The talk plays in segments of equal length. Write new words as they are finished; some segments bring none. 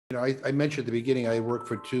I mentioned at the beginning, I worked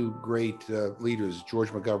for two great leaders, George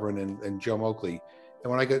McGovern and Joe Oakley. And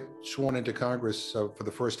when I got sworn into Congress for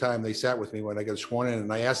the first time, they sat with me when I got sworn in,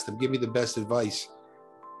 and I asked them, give me the best advice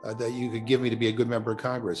that you could give me to be a good member of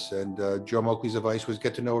Congress. And Joe Oakley's advice was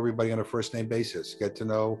get to know everybody on a first name basis, get to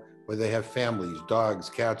know whether they have families, dogs,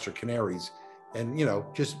 cats, or canaries. And,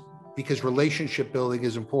 just because relationship building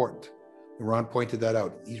is important. And Ron pointed that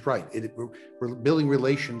out. He's right. Building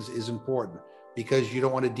relations is important, because you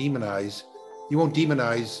don't want to demonize. You won't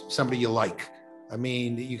demonize somebody you like. I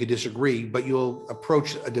mean, you could disagree, but you'll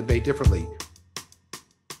approach a debate differently.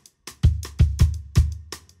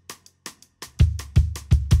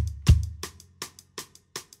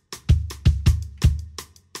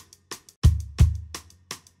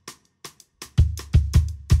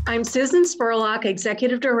 I'm Susan Spurlock,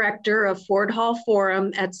 Executive Director of Ford Hall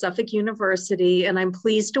Forum at Suffolk University, and I'm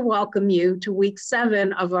pleased to welcome you to week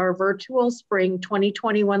 7 of our virtual spring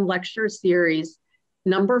 2021 lecture series,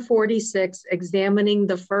 number 46, examining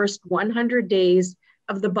the first 100 days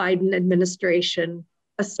of the Biden administration,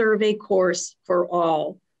 a survey course for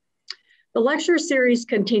all. The lecture series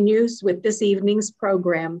continues with this evening's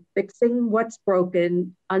program, Fixing What's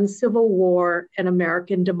Broken, Uncivil War and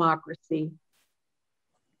American Democracy.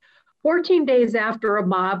 14 days after a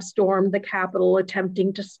mob stormed the Capitol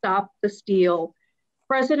attempting to stop the steal,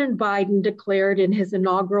 President Biden declared in his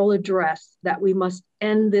inaugural address that we must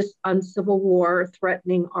end this uncivil war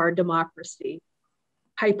threatening our democracy.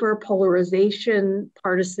 Hyperpolarization,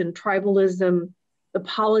 partisan tribalism, the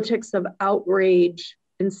politics of outrage,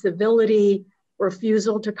 incivility,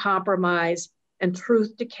 refusal to compromise, and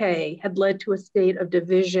truth decay had led to a state of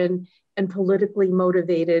division and politically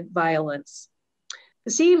motivated violence.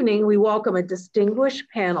 This evening, we welcome a distinguished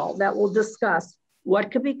panel that will discuss what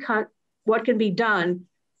can be done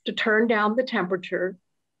to turn down the temperature,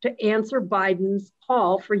 to answer Biden's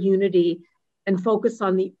call for unity, and focus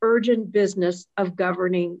on the urgent business of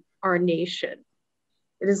governing our nation.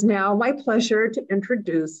 It is now my pleasure to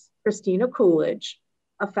introduce Christina Coolidge,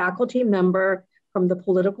 a faculty member from the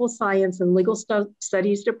Political Science and Legal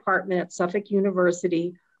Studies Department at Suffolk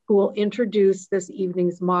University, who will introduce this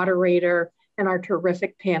evening's moderator and our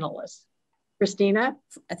terrific panelists. Christina?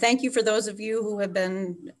 Thank you for those of you who have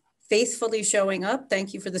been faithfully showing up.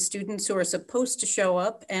 Thank you for the students who are supposed to show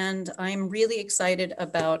up. And I'm really excited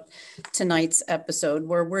about tonight's episode,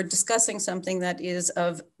 where we're discussing something that is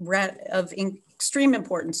of extreme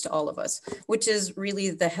importance to all of us, which is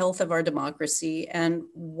really the health of our democracy and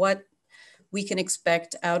what we can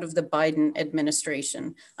expect out of the Biden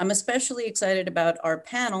administration. I'm especially excited about our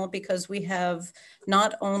panel because we have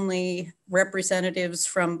not only representatives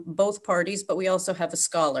from both parties, but we also have a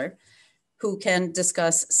scholar who can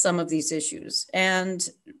discuss some of these issues. And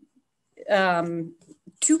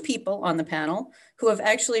two people on the panel who have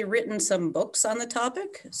actually written some books on the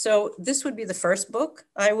topic. So this would be the first book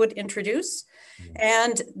I would introduce.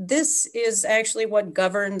 And this is actually what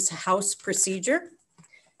governs House procedure.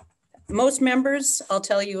 Most members, I'll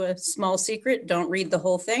tell you a small secret, don't read the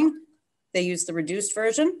whole thing. They use the reduced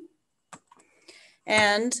version.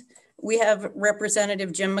 And we have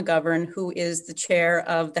Representative Jim McGovern, who is the chair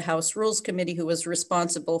of the House Rules Committee, who was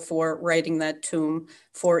responsible for writing that tome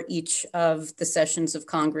for each of the sessions of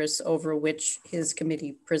Congress over which his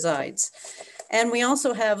committee presides. And we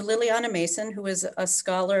also have Lilliana Mason, who is a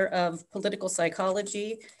scholar of political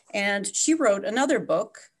psychology, and she wrote another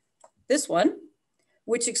book, this one,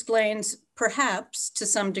 which explains, perhaps to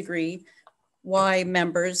some degree, why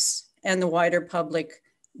members and the wider public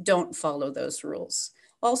don't follow those rules.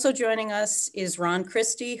 Also joining us is Ron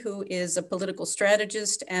Christie, who is a political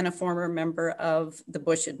strategist and a former member of the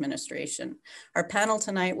Bush administration. Our panel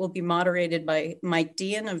tonight will be moderated by Mike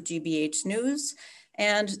Deehan of GBH News.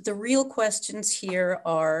 And the real questions here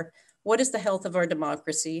are, what is the health of our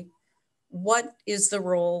democracy? What is the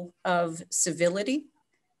role of civility?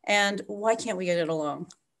 And why can't we get it along?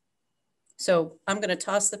 So I'm going to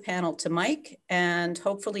toss the panel to Mike, and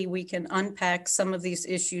hopefully we can unpack some of these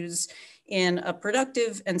issues in a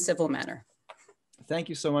productive and civil manner. Thank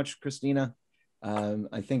you so much, Christina.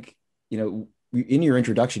 I think, in your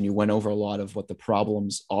introduction, you went over a lot of what the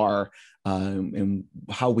problems are and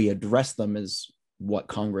how we address them is what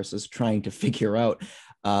Congress is trying to figure out.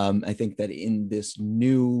 I think that in this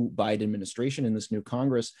new Biden administration, in this new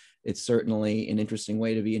Congress, it's certainly an interesting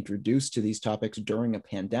way to be introduced to these topics during a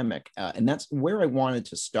pandemic. And that's where I wanted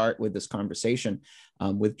to start with this conversation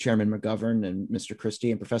with Chairman McGovern and Mr.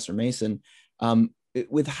 Christie and Professor Mason,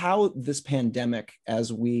 with how this pandemic,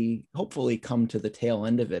 as we hopefully come to the tail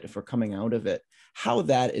end of it, if we're coming out of it, how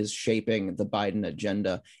that is shaping the Biden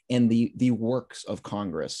agenda and the works of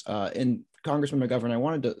Congress. And Congressman McGovern, I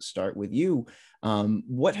wanted to start with you.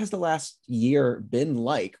 What has the last year been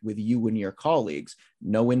like with you and your colleagues?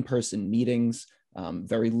 No in-person meetings,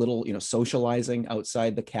 very little, socializing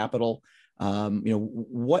outside the Capitol.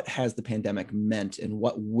 What has the pandemic meant, and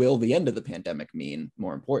what will the end of the pandemic mean,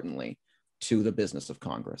 more importantly, to the business of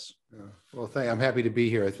Congress? Well, I'm happy to be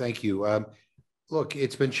here. Thank you. Look,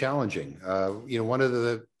 it's been challenging. One of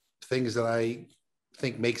the things that I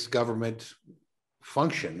think makes government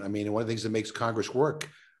function, one of the things that makes Congress work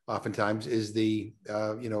oftentimes is the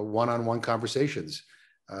one-on-one conversations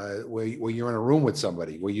where you're in a room with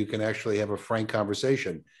somebody, where you can actually have a frank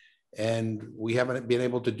conversation. And we haven't been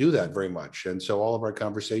able to do that very much. And so all of our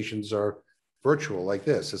conversations are virtual like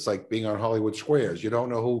this. It's like being on Hollywood Squares. You don't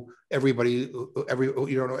know you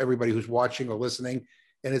don't know everybody who's watching or listening.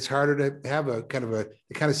 And it's harder to have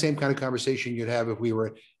the same kind of conversation you'd have if we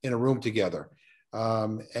were in a room together.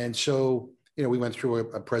 And so, we went through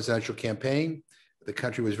a presidential campaign. The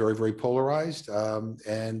country was very, very polarized,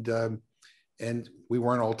 and we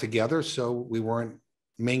weren't all together, so we weren't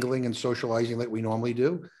mingling and socializing like we normally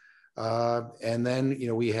do. And then,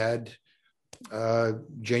 we had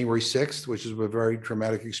January 6th, which is a very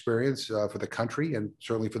traumatic experience for the country and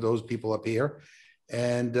certainly for those people up here.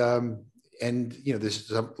 And this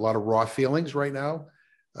is a lot of raw feelings right now,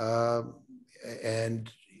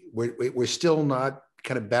 and we're still not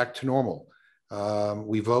kind of back to normal.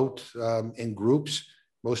 We vote in groups.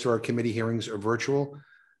 Most of our committee hearings are virtual,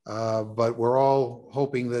 but we're all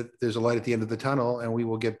hoping that there's a light at the end of the tunnel and we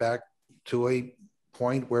will get back to a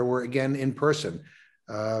point where we're again in person.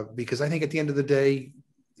 Because I think at the end of the day,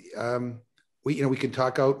 we can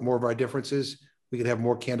talk out more of our differences. We can have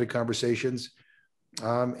more candid conversations,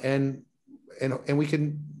 and we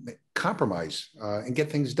can compromise and get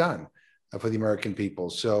things done for the American people.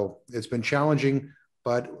 So it's been challenging,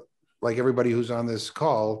 but like everybody who's on this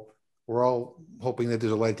call, we're all hoping that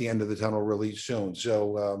there's a light at the end of the tunnel really soon.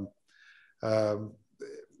 So in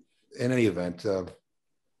any event,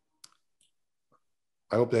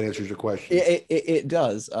 I hope that answers your question. It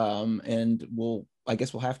does. And I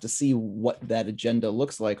guess we'll have to see what that agenda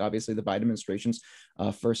looks like. Obviously, the Biden administration's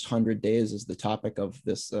first 100 days is the topic of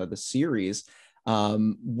the series.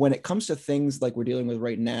 When it comes to things like we're dealing with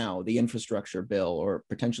right now, the infrastructure bill, or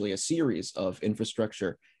potentially a series of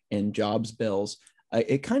infrastructure and jobs bills,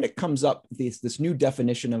 it kind of comes up this new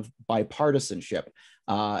definition of bipartisanship.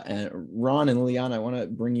 And Ron and Lilliana, I want to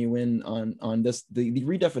bring you in on this. The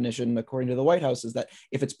redefinition, according to the White House, is that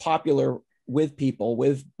if it's popular with people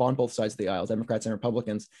on both sides of the aisle, Democrats and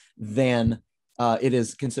Republicans, then it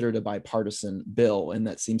is considered a bipartisan bill. And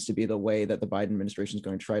that seems to be the way that the Biden administration is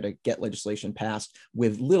going to try to get legislation passed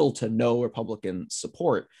with little to no Republican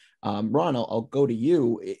support. Ron, I'll go to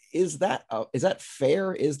you. Is that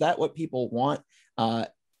fair? Is that what people want?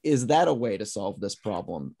 Is that a way to solve this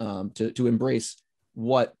problem, to embrace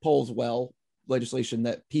what polls well, legislation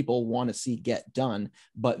that people want to see get done,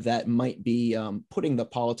 but that might be putting the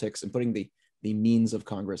politics and putting the means of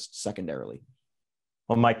Congress secondarily?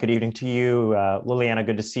 Well, Mike, good evening to you. Lilliana,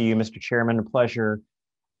 good to see you. Mr. Chairman, a pleasure.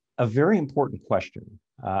 A very important question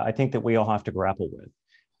I think that we all have to grapple with.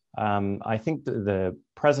 I think the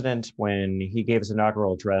president, when he gave his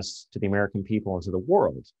inaugural address to the American people and to the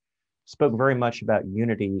world, spoke very much about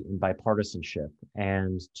unity and bipartisanship,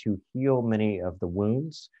 and to heal many of the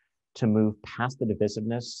wounds, to move past the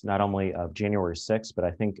divisiveness, not only of January 6th, but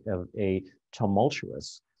I think of a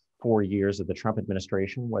tumultuous 4 years of the Trump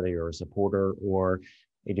administration, whether you're a supporter or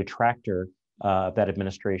a detractor of that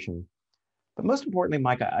administration. But most importantly,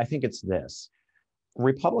 Mike, I think it's this.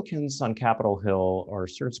 Republicans on Capitol Hill are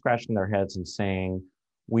sort of scratching their heads and saying,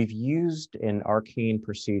 we've used an arcane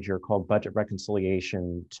procedure called budget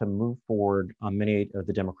reconciliation to move forward on many of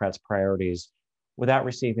the Democrats' priorities without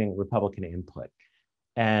receiving Republican input.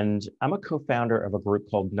 And I'm a co-founder of a group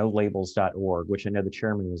called NoLabels.org, which I know the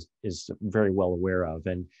chairman is very well aware of.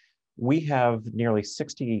 And we have nearly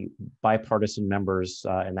 60 bipartisan members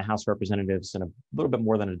in the House of Representatives and a little bit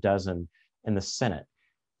more than a dozen in the Senate.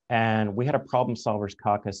 And we had a Problem Solvers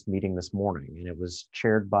Caucus meeting this morning, and it was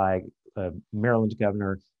chaired by Maryland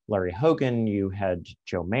Governor Larry Hogan. You had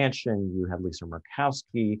Joe Manchin, you had Lisa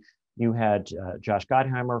Murkowski, you had Josh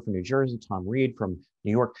Gottheimer from New Jersey, Tom Reed from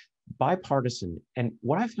New York, bipartisan. And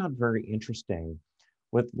what I found very interesting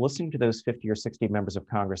with listening to those 50 or 60 members of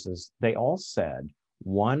Congress is they all said,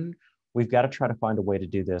 one, we've got to try to find a way to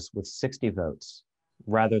do this with 60 votes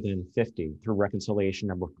rather than 50 through reconciliation,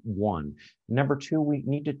 number one. Number two, we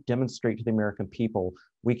need to demonstrate to the American people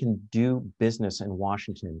we can do business in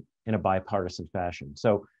Washington in a bipartisan fashion.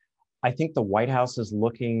 So I think the White House is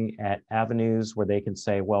looking at avenues where they can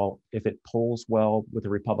say, well, if it polls well with the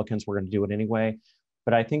Republicans, we're going to do it anyway.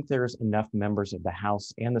 But I think there's enough members of the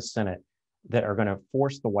House and the Senate that are going to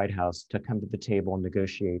force the White House to come to the table and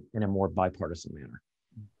negotiate in a more bipartisan manner.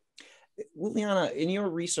 Lilliana, in your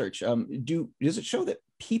research, does it show that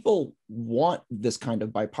people want this kind of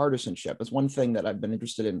bipartisanship? It's one thing that I've been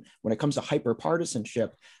interested in when it comes to hyperpartisanship.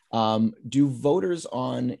 Do voters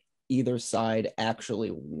on either side actually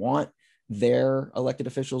want their elected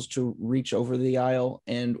officials to reach over the aisle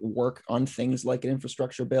and work on things like an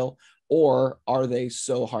infrastructure bill, or are they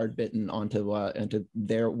so hard bitten onto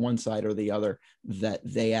their one side or the other that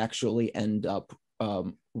they actually end up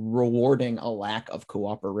rewarding a lack of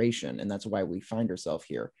cooperation? And that's why we find ourselves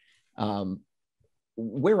here.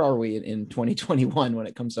 Where are we in 2021 when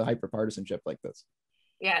it comes to hyperpartisanship like this?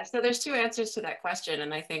 Yeah, so there's two answers to that question.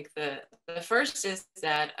 And I think the first is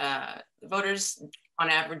that voters on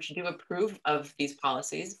average do approve of these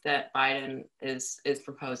policies that Biden is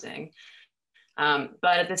proposing. But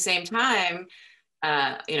at the same time,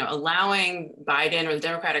 allowing Biden or the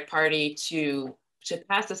Democratic Party to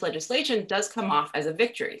pass this legislation does come off as a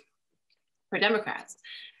victory for Democrats.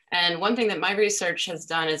 And one thing that my research has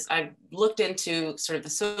done is I've looked into sort of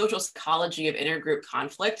the social psychology of intergroup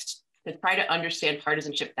conflict to try to understand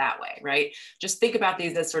partisanship that way, right? Just think about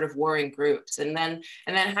these as sort of warring groups, and then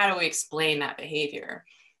how do we explain that behavior?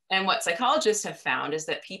 And what psychologists have found is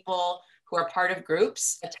that people who are part of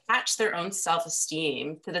groups attach their own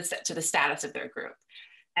self-esteem to the status of their group.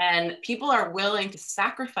 And people are willing to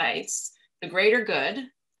sacrifice the greater good,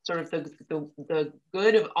 sort of the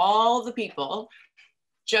good of all the people,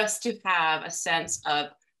 just to have a sense of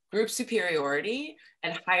group superiority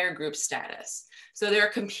and higher group status. So there are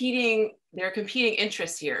competing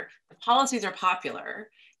interests here. The policies are popular,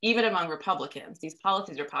 even among Republicans. These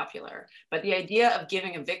policies are popular, but the idea of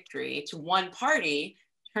giving a victory to one party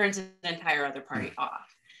turns an entire other party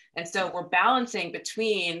off. And so we're balancing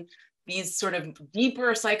between these sort of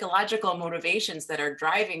deeper psychological motivations that are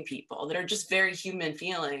driving people, that are just very human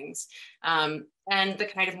feelings, and the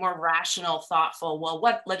kind of more rational, thoughtful, well,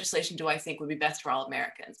 what legislation do I think would be best for all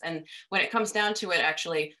Americans? And when it comes down to it,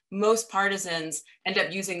 actually, most partisans end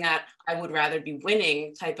up using that I would rather be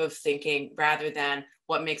winning type of thinking rather than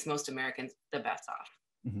what makes most Americans the best off.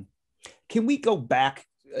 Mm-hmm. Can we go back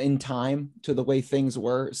in time to the way things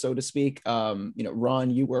were, so to speak? Ron,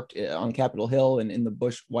 you worked on Capitol Hill and in the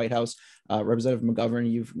Bush White House. Representative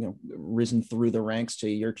McGovern, you've risen through the ranks to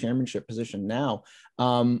your chairmanship position now.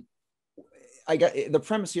 The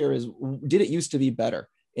premise here is, did it used to be better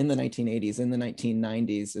in the 1980s, in the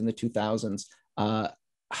 1990s, in the 2000s?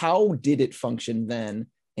 How did it function then,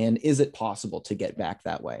 and is it possible to get back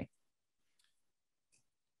that way?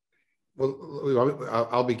 Well,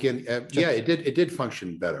 I'll begin. Yeah, it did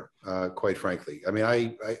function better, quite frankly. I mean,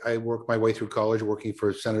 I worked my way through college working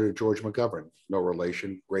for Senator George McGovern, no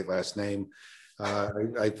relation, great last name.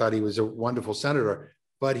 I thought he was a wonderful senator,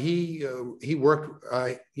 but he worked,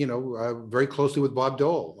 very closely with Bob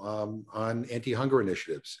Dole on anti-hunger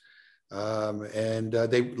initiatives. And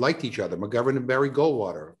they liked each other. McGovern and Barry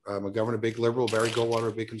Goldwater, McGovern a big liberal, Barry Goldwater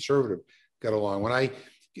a big conservative, got along. When I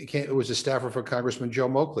was a staffer for Congressman Joe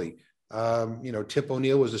Moakley, Tip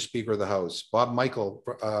O'Neill was the Speaker of the House. Bob Michael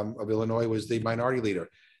of Illinois was the minority leader.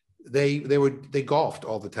 They golfed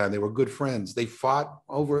all the time. They were good friends. They fought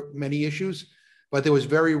over many issues, but there was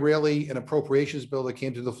very rarely an appropriations bill that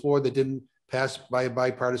came to the floor that didn't pass by a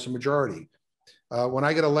bipartisan majority. When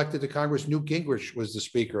I got elected to Congress, Newt Gingrich was the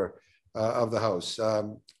Speaker of the House.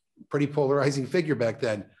 Pretty polarizing figure back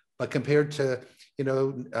then, but compared to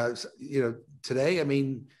today, I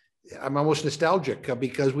mean, I'm almost nostalgic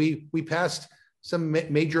because we passed some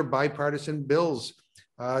major bipartisan bills,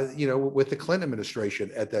 with the Clinton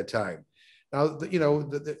administration at that time. Now,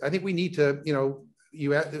 I think we need to,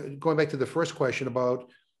 going back to the first question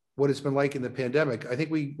about what it's been like in the pandemic, I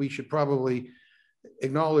think we should probably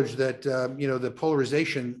acknowledge that, the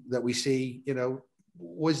polarization that we see,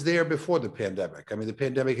 was there before the pandemic. I mean, the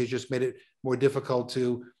pandemic has just made it more difficult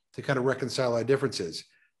to kind of reconcile our differences.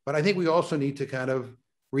 But I think we also need to kind of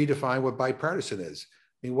redefine what bipartisan is.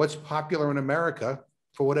 I mean, what's popular in America,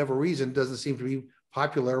 for whatever reason, doesn't seem to be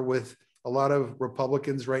popular with a lot of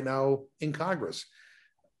Republicans right now in Congress.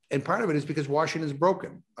 And part of it is because Washington's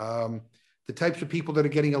broken. The types of people that are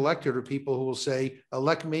getting elected are people who will say,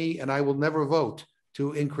 elect me and I will never vote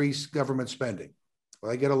to increase government spending.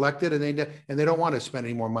 Well, they get elected and they don't want to spend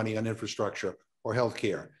any more money on infrastructure or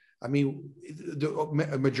healthcare. I mean,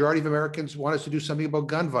 the majority of Americans want us to do something about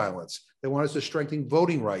gun violence. They want us to strengthen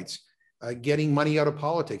voting rights, getting money out of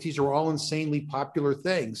politics. These are all insanely popular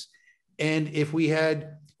things. And if we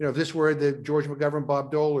had, if this were the George McGovern,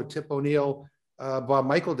 Bob Dole, or Tip O'Neill, Bob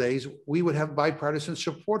Michael days, we would have bipartisan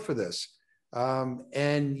support for this.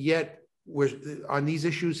 And yet, on these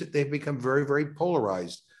issues, they've become very, very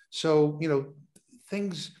polarized. So,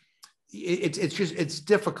 things, it's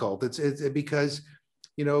difficult. It's because,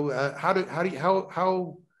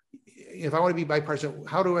 how if I want to be bipartisan,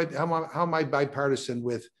 how am I bipartisan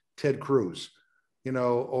with Ted Cruz,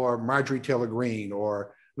 or Marjorie Taylor Greene,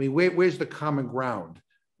 or, where's the common ground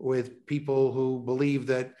with people who believe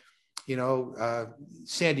that,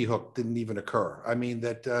 Sandy Hook didn't even occur.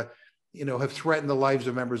 Have threatened the lives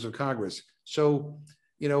of members of Congress. So,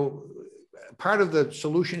 part of the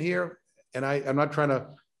solution here, and I'm not trying to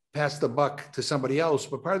pass the buck to somebody else,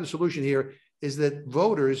 but part of the solution here is that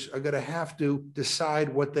voters are going to have to decide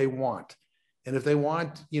what they want. And if they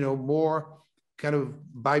want, more kind of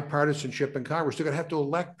bipartisanship in Congress, they're going to have to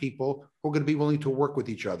elect people who are going to be willing to work with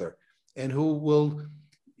each other and who will,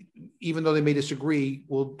 even though they may disagree,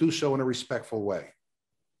 will do so in a respectful way.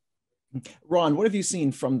 Ron, what have you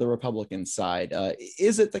seen from the Republican side?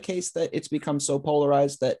 Is it the case that it's become so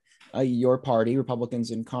polarized that your party,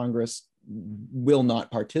 Republicans in Congress, will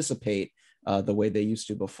not participate the way they used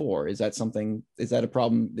to before? Is that a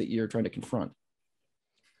problem that you're trying to confront?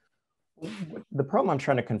 The problem I'm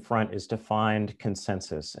trying to confront is to find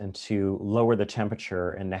consensus and to lower the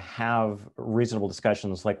temperature and to have reasonable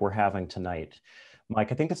discussions like we're having tonight.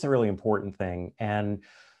 Mike, I think that's a really important thing. And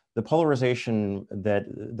the polarization that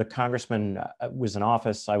the congressman was in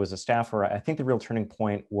office, I was a staffer, I think the real turning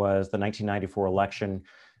point was the 1994 election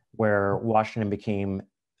where Washington became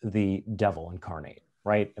the devil incarnate,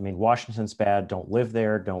 right? Washington's bad, don't live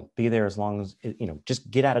there, don't be there as long as,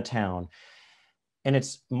 just get out of town. And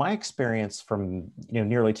it's my experience from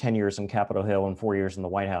nearly 10 years in Capitol Hill and 4 years in the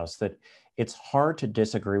White House that it's hard to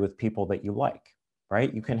disagree with people that you like,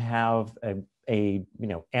 right? You can have a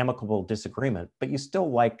amicable disagreement, but you still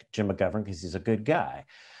like Jim McGovern because he's a good guy.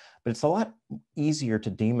 But it's a lot easier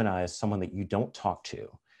to demonize someone that you don't talk to,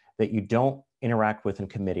 that you don't interact with in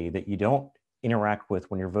committee, that you don't interact with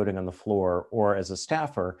when you're voting on the floor, or as a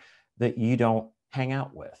staffer that you don't hang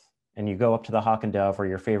out with. And you go up to the Hawk and Dove or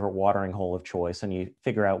your favorite watering hole of choice and you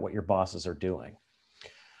figure out what your bosses are doing.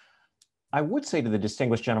 I would say to the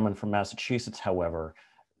distinguished gentleman from Massachusetts, however,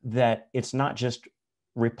 that it's not just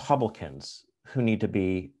Republicans who need to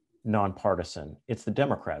be nonpartisan, it's the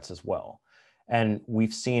Democrats as well. And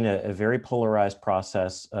we've seen a very polarized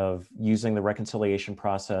process of using the reconciliation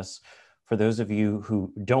process. For those of you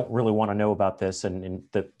who don't really want to know about this, and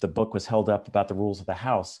the book was held up about the rules of the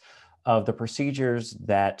House, of the procedures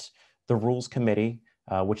that the Rules Committee,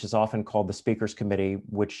 which is often called the Speaker's Committee,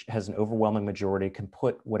 which has an overwhelming majority, can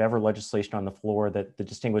put whatever legislation on the floor that the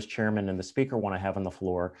distinguished chairman and the Speaker want to have on the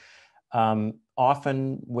floor,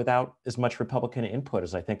 often without as much Republican input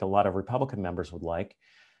as I think a lot of Republican members would like.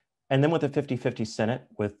 And then with the 50-50 Senate,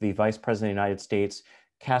 with the Vice President of the United States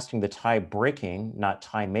casting the tie-breaking, not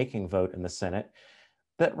tie-making vote in the Senate,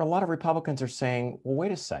 that a lot of Republicans are saying, well,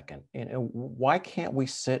 wait a second, why can't we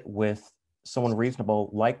sit with someone reasonable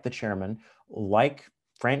like the chairman, like,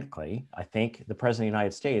 frankly, I think the President of the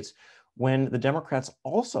United States, when the Democrats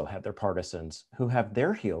also have their partisans who have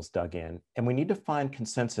their heels dug in, and we need to find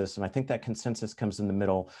consensus. And I think that consensus comes in the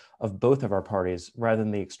middle of both of our parties rather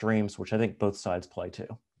than the extremes, which I think both sides play to.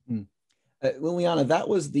 Lilliana, that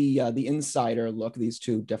was the insider look. These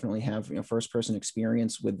two definitely have first-person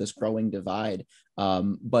experience with this growing divide.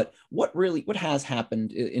 But what has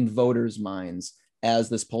happened in voters' minds as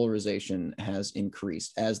this polarization has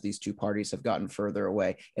increased, as these two parties have gotten further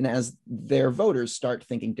away, and as their voters start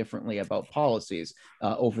thinking differently about policies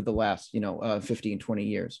over the last 15, 20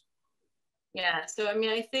 years? Yeah, so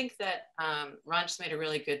I think that Ron just made a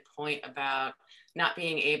really good point about not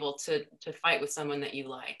being able to fight with someone that you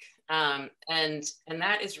like. And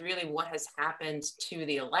that is really what has happened to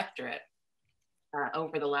the electorate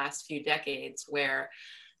over the last few decades, where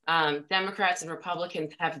Democrats and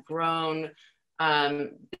Republicans have grown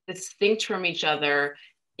distinct from each other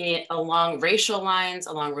along racial lines,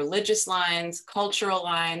 along religious lines, cultural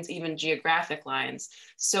lines, even geographic lines,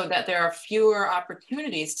 so that there are fewer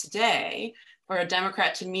opportunities today for a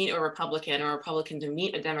Democrat to meet a Republican or a Republican to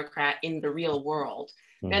meet a Democrat in the real world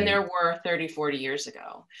than there were 30, 40 years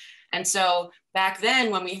ago. And so back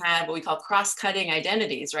then, when we had what we call cross-cutting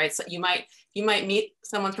identities, right? So you might meet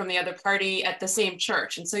someone from the other party at the same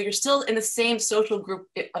church. And so you're still in the same social group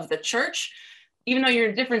of the church, even though you're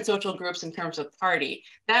in different social groups in terms of party.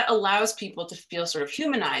 That allows people to feel sort of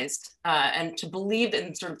humanized and to believe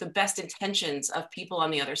in sort of the best intentions of people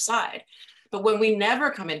on the other side. But when we never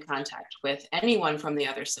come in contact with anyone from the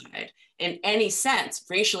other side, in any sense,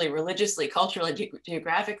 racially, religiously, culturally,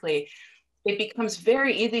 geographically, it becomes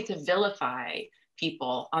very easy to vilify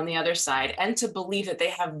people on the other side and to believe that they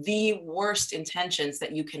have the worst intentions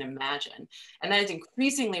that you can imagine. And that is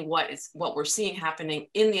increasingly what we're seeing happening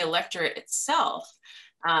in the electorate itself,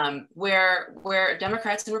 where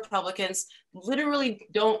Democrats and Republicans literally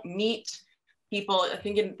don't meet people. I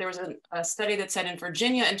think there was a study that said in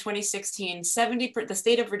Virginia in 2016, the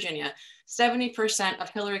state of Virginia, 70% of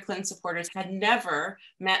Hillary Clinton supporters had never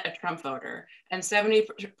met a Trump voter, and 70%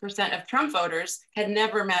 of Trump voters had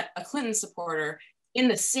never met a Clinton supporter in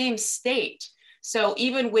the same state. So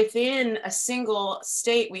even within a single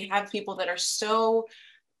state, we have people that are so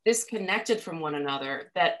disconnected from one another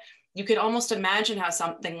that you could almost imagine how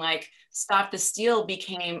something like Stop the Steal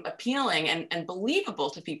became appealing and believable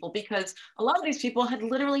to people, because a lot of these people had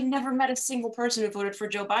literally never met a single person who voted for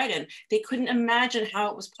Joe Biden. They couldn't imagine how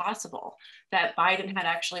it was possible that Biden had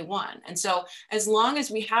actually won. And so as long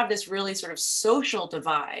as we have this really sort of social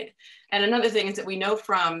divide, and another thing is that we know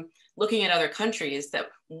from looking at other countries that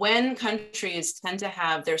when countries tend to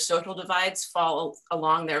have their social divides fall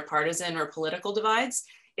along their partisan or political divides,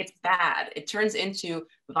 it's bad. It turns into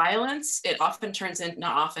violence. It often turns into,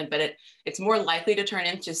 not often, but it's more likely to turn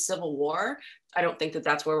into civil war. I don't think that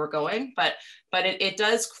that's where we're going, but it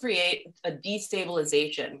does create a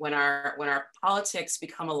destabilization when our politics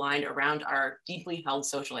become aligned around our deeply held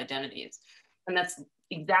social identities. And that's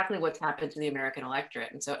exactly what's happened to the American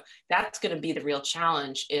electorate. And so that's going to be the real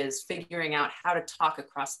challenge, is figuring out how to talk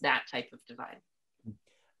across that type of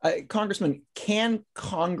divide. Congressman, can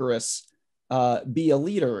Congress be a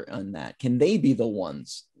leader on that? Can they be the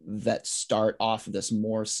ones that start off this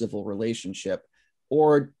more civil relationship?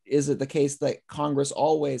 Or is it the case that Congress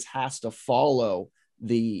always has to follow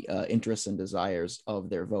the interests and desires of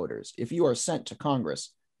their voters? If you are sent to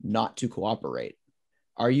Congress not to cooperate,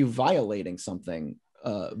 are you violating something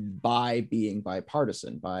by being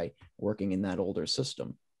bipartisan, by working in that older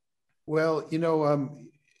system? Well,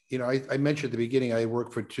 I mentioned at the beginning, I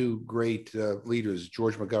worked for two great leaders,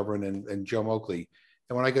 George McGovern and Jim Oakley.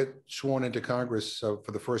 And when I got sworn into Congress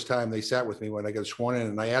for the first time, they sat with me when I got sworn in,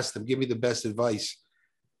 and I asked them, give me the best advice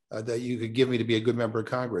that you could give me to be a good member of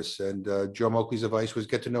Congress. And Jim Oakley's advice was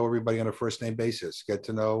get to know everybody on a first name basis, get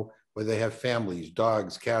to know whether they have families,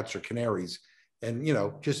 dogs, cats, or canaries. And,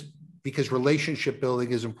 just because relationship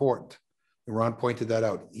building is important. And Ron pointed that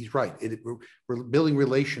out. He's right. Building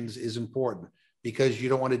relations is important, because you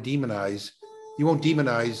don't want to demonize. You won't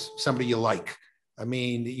demonize somebody you like. I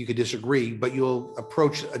mean, you could disagree, but you'll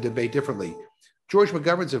approach a debate differently. George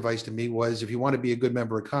McGovern's advice to me was, if you want to be a good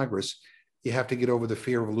member of Congress, you have to get over the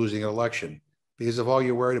fear of losing an election. Because if all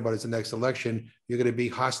you're worried about is the next election, you're going to be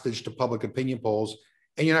hostage to public opinion polls,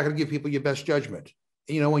 and you're not going to give people your best judgment.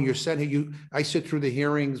 And, when you're sent here, I sit through the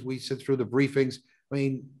hearings, we sit through the briefings. I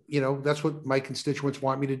mean, that's what my constituents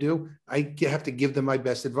want me to do. I have to give them my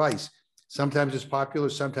best advice. Sometimes it's popular,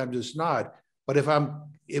 sometimes it's not. But if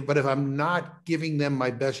I'm not giving them my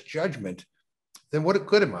best judgment, then what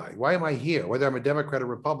good am I? Why am I here? Whether I'm a Democrat or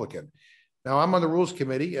Republican. Now I'm on the Rules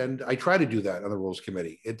Committee, and I try to do that on the Rules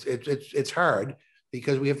Committee. It's hard,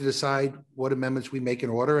 because we have to decide what amendments we make in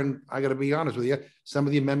order. And I got to be honest with you, some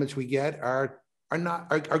of the amendments we get are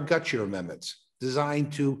gutshare amendments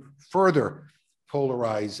designed to further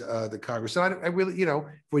polarize the Congress. And I really, if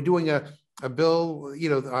we're doing a bill,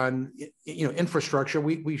 on, infrastructure,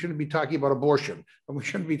 we shouldn't be talking about abortion, and we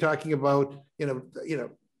shouldn't be talking about,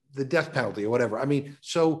 the death penalty or whatever. I mean,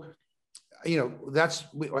 so,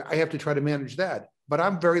 I have to try to manage that. But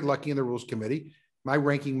I'm very lucky in the Rules Committee. My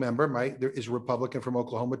ranking member, there is a Republican from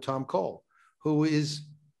Oklahoma, Tom Cole, who is,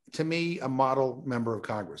 to me, a model member of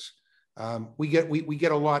Congress. We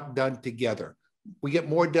get a lot done together. We get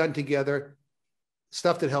more done together,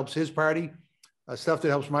 stuff that helps his party, stuff that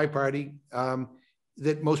helps my party,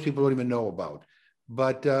 that most people don't even know about.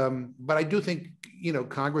 But I do think,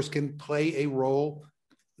 Congress can play a role,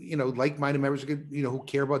 like-minded members, who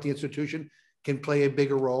care about the institution can play a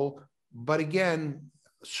bigger role. But again,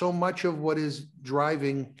 so much of what is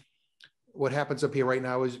driving what happens up here right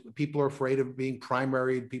now is people are afraid of being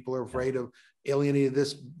primaried. People are afraid of alienating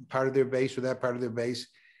this part of their base or that part of their base.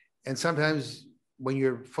 And sometimes when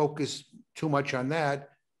you're focused too much on that,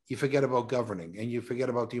 you forget about governing, and you forget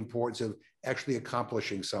about the importance of actually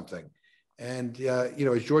accomplishing something. And,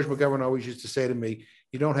 as George McGovern always used to say to me,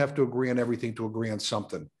 you don't have to agree on everything to agree on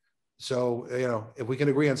something. So, if we can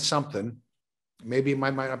agree on something, maybe it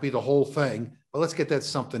might not be the whole thing, but let's get that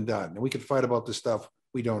something done. And we can fight about the stuff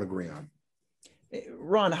we don't agree on.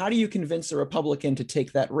 Ron, how do you convince a Republican to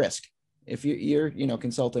take that risk? If you're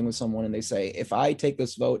consulting with someone and they say, if I take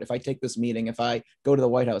this vote, if I take this meeting, if I go to the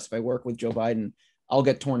White House, if I work with Joe Biden, I'll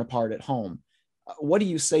get torn apart at home. What do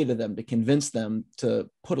you say to them to convince them to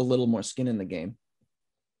put a little more skin in the game?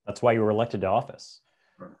 That's why you were elected to office.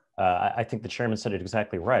 I think the chairman said it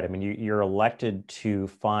exactly right. I mean, you're elected to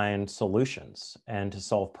find solutions and to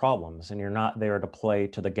solve problems, and you're not there to play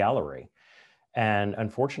to the gallery. And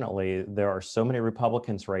unfortunately, there are so many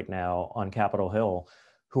Republicans right now on Capitol Hill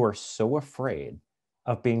who are so afraid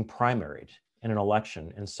of being primaried in an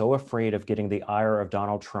election and so afraid of getting the ire of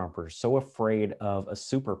Donald Trump, or so afraid of a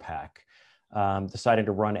super PAC deciding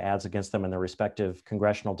to run ads against them in their respective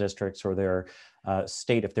congressional districts or their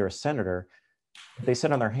state if they're a senator. They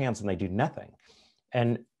sit on their hands and they do nothing.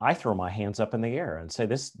 And I throw my hands up in the air and say,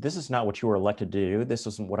 this is not what you were elected to do. This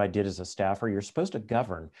isn't what I did as a staffer. You're supposed to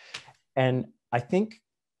govern. And I think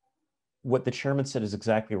what the chairman said is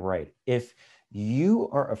exactly right. If you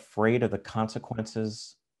are afraid of the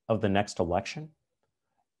consequences of the next election,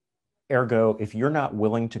 ergo, if you're not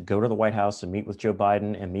willing to go to the White House and meet with Joe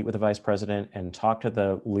Biden and meet with the vice president and talk to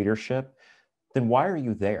the leadership, then why are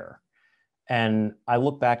you there? And I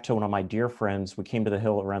look back to one of my dear friends, we came to the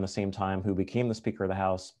Hill around the same time, who became the Speaker of the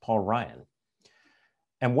House, Paul Ryan.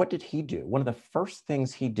 And what did he do? One of the first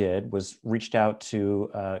things he did was reached out to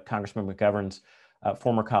Congressman McGovern's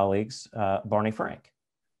former colleagues, Barney Frank,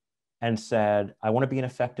 and said, I want to be an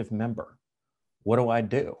effective member. What do I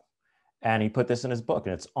do? And he put this in his book,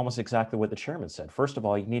 and it's almost exactly what the chairman said. First of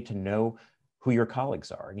all, you need to know who your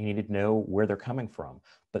colleagues are, and you need to know where they're coming from.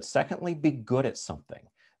 But secondly, be good at something.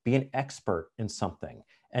 Be an expert in something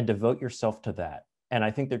and devote yourself to that. And I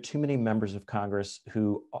think there are too many members of Congress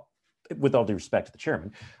who, with all due respect to the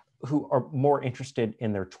chairman, who are more interested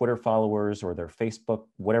in their Twitter followers or their Facebook,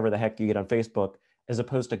 whatever the heck you get on Facebook, as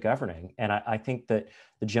opposed to governing. And I think that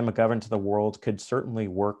the Jim McGovern to the world could certainly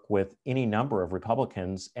work with any number of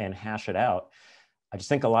Republicans and hash it out. I just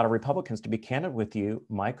think a lot of Republicans, to be candid with you,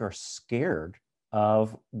 Mike, are scared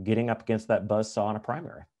of getting up against that buzzsaw in a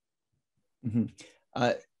primary. Mm-hmm.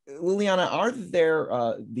 Lilliana, are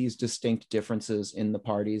there these distinct differences in the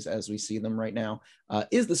parties as we see them right now?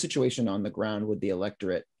 Is the situation on the ground with the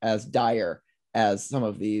electorate as dire as some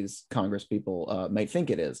of these Congress people might think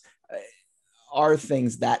it is? Are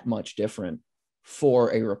things that much different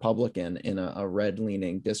for a Republican in a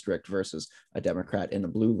red-leaning district versus a Democrat in a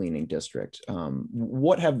blue-leaning district?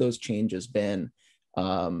 What have those changes been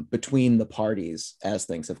between the parties as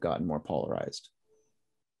things have gotten more polarized?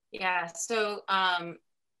 Yeah, so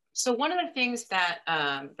one of the things that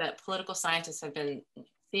that political scientists have been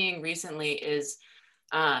seeing recently is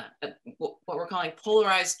what we're calling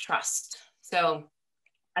polarized trust. So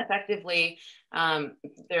effectively,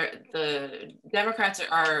 the Democrats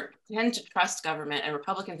tend to trust government, and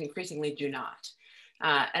Republicans increasingly do not.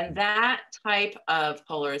 And that type of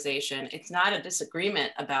polarization, it's not a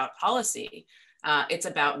disagreement about policy. It's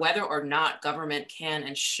about whether or not government can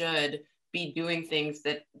and should be doing things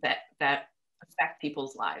that affect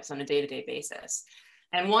people's lives on a day-to-day basis.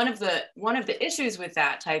 And one of the issues with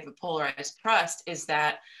that type of polarized trust is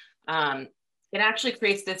that it actually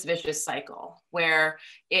creates this vicious cycle where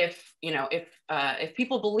if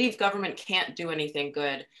people believe government can't do anything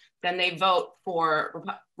good, then they vote for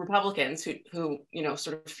Republicans who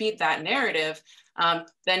sort of feed that narrative,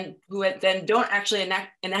 who don't actually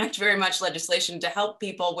enact very much legislation to help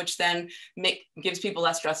people, which then gives people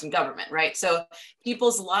less trust in government, right? So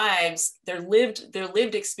people's lives, their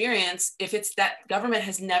lived experience, if it's that government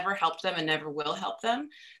has never helped them and never will help them,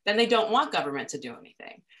 then they don't want government to do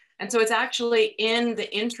anything. And so it's actually in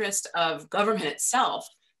the interest of government itself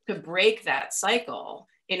to break that cycle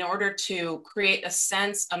in order to create a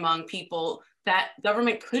sense among people that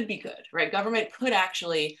government could be good, right? Government could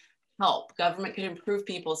actually help. Government could improve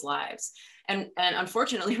people's lives. And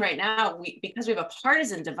unfortunately right now, because we have a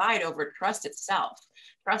partisan divide over trust itself,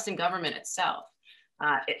 trust in government itself,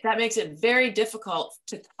 that makes it very difficult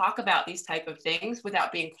to talk about these type of things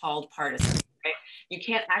without being called partisan. Right? You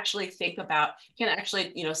can't actually say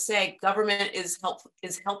government is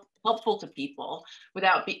helpful to people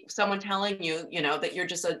without someone telling you, that you're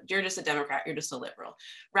just a Democrat, you're just a liberal,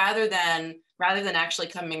 rather than actually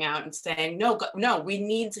coming out and saying, no, we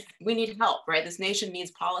need help, right? This nation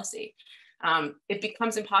needs policy. It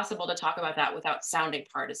becomes impossible to talk about that without sounding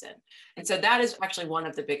partisan. And so that is actually one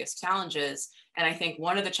of the biggest challenges. And I think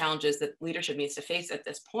one of the challenges that leadership needs to face at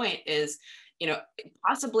this point is,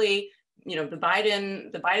 possibly, the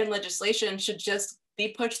Biden legislation should just be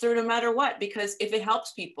pushed through no matter what, because if it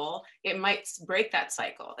helps people, it might break that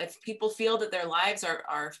cycle. If people feel that their lives are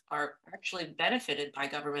actually benefited by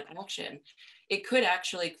government action, it could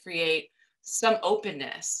actually create some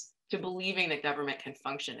openness to believing that government can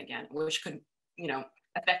function again, which could,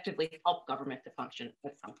 effectively help government to function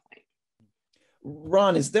at some point.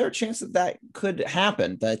 Ron, is there a chance that that could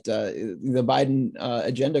happen, that the Biden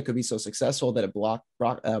agenda could be so successful that it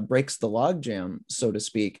breaks the logjam, so to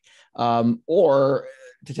speak? Or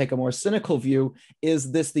to take a more cynical view,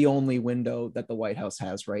 is this the only window that the White House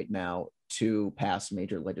has right now to pass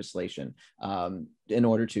major legislation in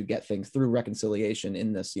order to get things through reconciliation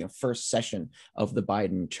in this first session of the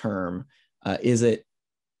Biden term? Is it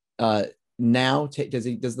now?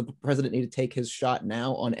 Does the president need to take his shot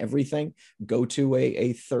now on everything? Go to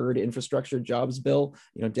a third infrastructure jobs bill,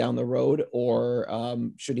 down the road, or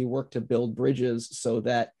should he work to build bridges so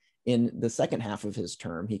that in the second half of his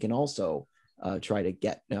term he can also try to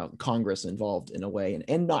get Congress involved in a way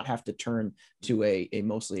and not have to turn to a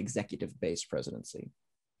mostly executive-based presidency?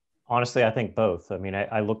 Honestly, I think both. I mean,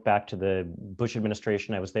 I look back to the Bush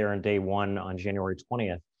administration. I was there on day one on January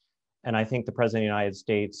 20th. And I think the president of the United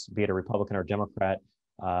States, be it a Republican or Democrat,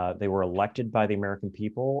 they were elected by the American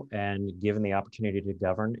people and given the opportunity to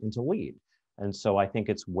govern and to lead. And so I think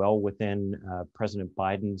it's well within President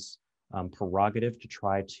Biden's prerogative to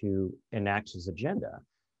try to enact his agenda.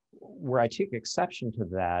 Where I take exception to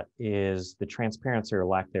that is the transparency or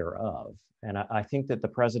lack thereof. And I think that the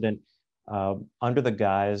president, under the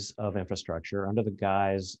guise of infrastructure, under the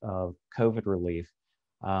guise of COVID relief,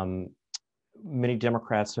 many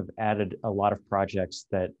Democrats have added a lot of projects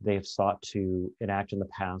that they've sought to enact in the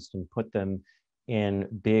past and put them in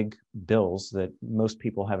big bills that most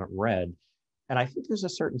people haven't read. And I think there's a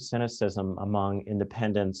certain cynicism among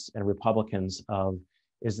independents and Republicans of,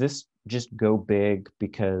 is this just go big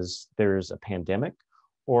because there's a pandemic?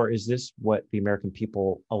 Or is this what the American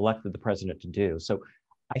people elected the president to do? So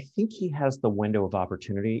I think he has the window of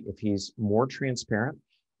opportunity if he's more transparent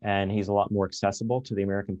and he's a lot more accessible to the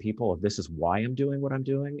American people of, this is why I'm doing what I'm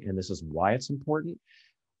doing, and this is why it's important.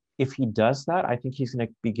 If he does that, I think he's going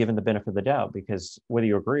to be given the benefit of the doubt, because whether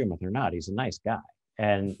you agree with him or not, he's a nice guy.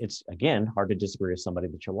 And it's, again, hard to disagree with somebody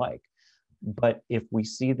that you like. But if we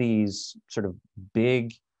see these sort of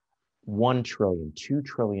big $1 trillion, $2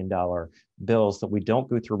 trillion bills that we don't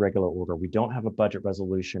go through regular order, we don't have a budget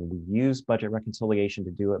resolution, we use budget reconciliation to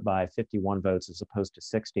do it by 51 votes as opposed to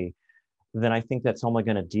 60, then I think that's only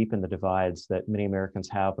going to deepen the divides that many Americans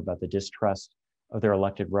have about the distrust of their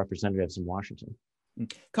elected representatives in Washington.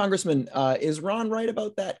 Congressman, is Ron right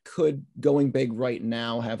about that? Could going big right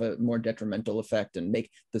now have a more detrimental effect and make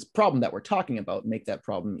this problem that we're talking about, make that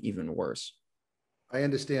problem even worse? I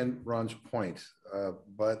understand Ron's point,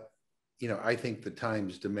 but I think the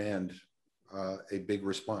times demand a big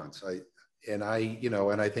response. I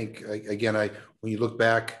think again, when you look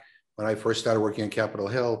back when I first started working on Capitol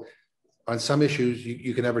Hill, on some issues,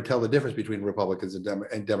 you can never tell the difference between Republicans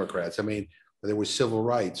and Democrats. I mean, whether it was civil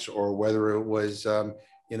rights or whether it was,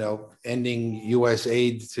 ending U.S.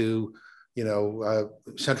 aid to,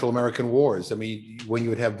 Central American wars. I mean, when you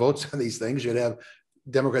would have votes on these things, you'd have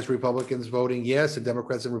Democrats, Republicans voting yes, and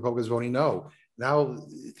Democrats and Republicans voting no. Now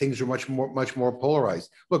things are much more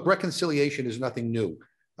polarized. Look, reconciliation is nothing new.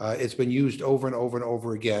 It's been used over and over and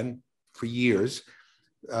over again for years.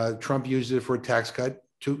 Trump used it for a tax cut.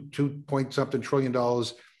 $2 point something trillion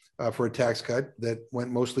for a tax cut that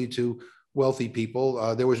went mostly to wealthy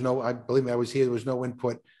people. There was no, believe me, I was here. There was no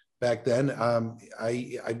input back then. And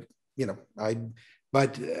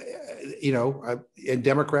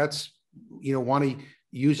Democrats, want to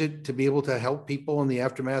use it to be able to help people in the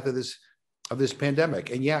aftermath of this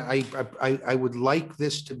pandemic. And yeah, I would like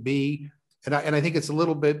this to be, and I think it's a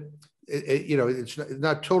little bit, it's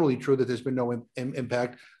not totally true that there's been no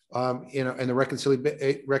impact. In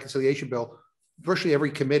the reconciliation bill, virtually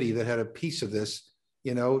every committee that had a piece of this,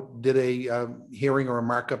 did a hearing or a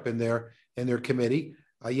markup in their committee.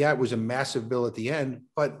 Yeah, it was a massive bill at the end,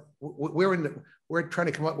 but we're trying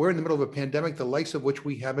to come up. We're in the middle of a pandemic, the likes of which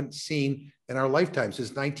we haven't seen in our lifetime since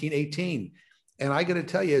 1918. And I got to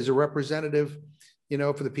tell you, as a representative,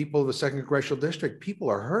 for the people of the 2nd Congressional District, people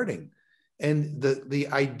are hurting, and the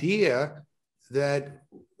idea that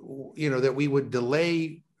that we would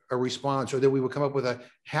delay a response or that we would come up with a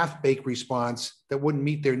half-baked response that wouldn't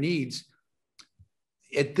meet their needs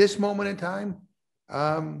at this moment in time,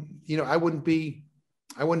 I wouldn't be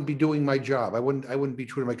doing my job. I wouldn't be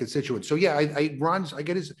true to my constituents. So yeah, I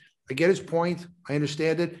get his point. I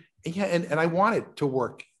understand it. And yeah, and I want it to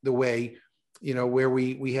work the way, where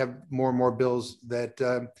we have more and more bills that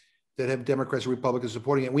have Democrats and Republicans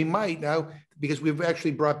supporting it. We might now, because we've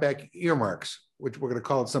actually brought back earmarks, which we're going to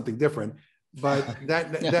call it something different. But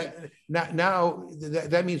that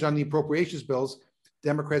means on the appropriations bills,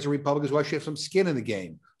 Democrats and Republicans who actually have some skin in the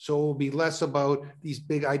game. So it will be less about these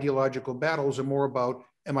big ideological battles and more about,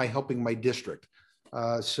 am I helping my district?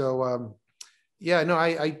 Yeah, no,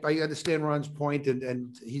 I understand Ron's point,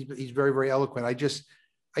 and he's very, very eloquent. I just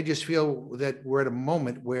feel that we're at a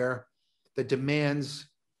moment where that demands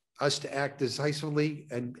us to act decisively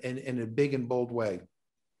and in a big and bold way.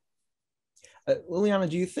 Lilliana,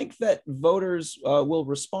 do you think that voters will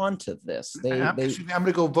respond to this? I'm going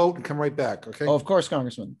to go vote and come right back. Okay. Oh, of course,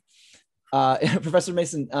 Congressman. Professor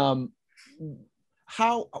Mason, what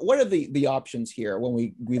are the options here when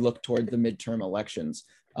we look toward the midterm elections?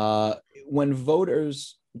 When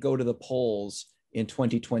voters go to the polls in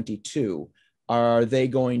 2022, are they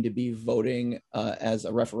going to be voting as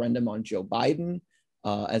a referendum on Joe Biden,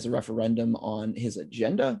 as a referendum on his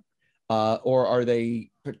agenda, or are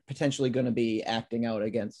they potentially going to be acting out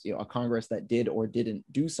against a Congress that did or didn't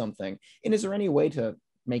do something? And is there any way to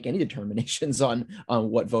make any determinations on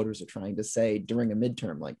what voters are trying to say during a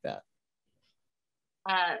midterm like that?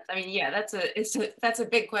 I mean, yeah, that's a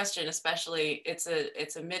big question, especially it's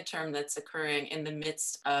a midterm that's occurring in the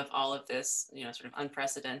midst of all of this, sort of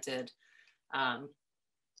unprecedented,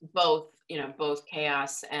 both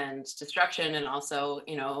chaos and destruction, and also,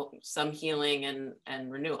 some healing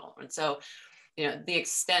and renewal. And so, the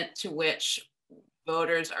extent to which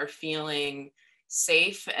voters are feeling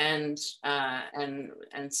safe and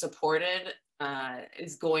supported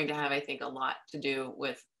is going to have, I think, a lot to do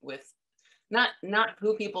with not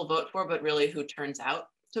who people vote for, but really who turns out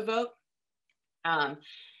to vote.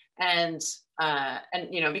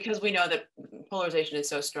 Because we know that polarization is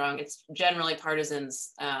so strong, it's generally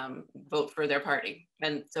partisans vote for their party,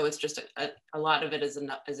 and so it's just a lot of it is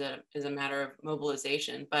a matter of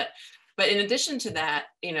mobilization. But in addition to that,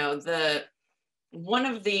 one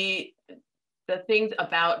of the things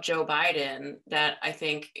about Joe Biden that I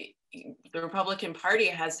think the Republican Party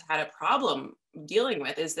has had a problem dealing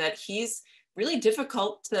with is that he's really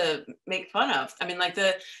difficult to make fun of. I mean, like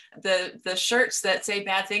the shirts that say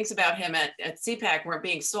bad things about him at CPAC weren't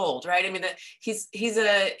being sold, right? I mean, he's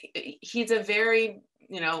a very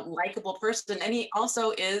likable person, and he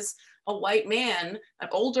also is a white man, an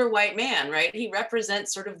older white man, right? He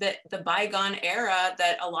represents sort of the bygone era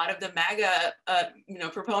that a lot of the MAGA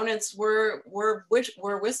proponents were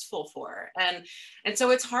wistful for, and so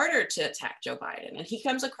it's harder to attack Joe Biden, and he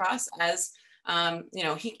comes across as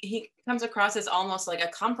he comes across as almost like a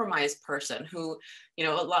compromised person who,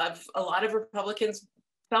 a lot of Republicans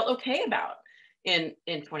felt okay about in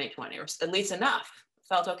 2020, or at least enough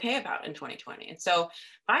felt okay about in 2020. And so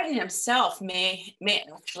Biden himself may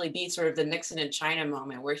actually be sort of the Nixon in China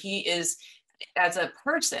moment, where he is, as a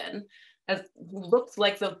person, who looks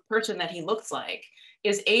like the person that he looks like,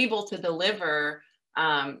 is able to deliver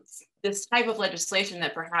this type of legislation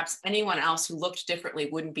that perhaps anyone else who looked differently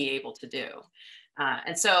wouldn't be able to do.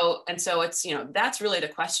 And so it's, that's really the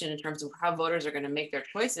question in terms of how voters are going to make their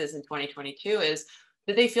choices in 2022 is,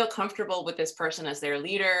 do they feel comfortable with this person as their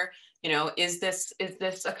leader? Is this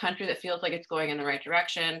a country that feels like it's going in the right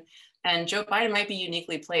direction? And Joe Biden might be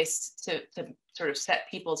uniquely placed to sort of set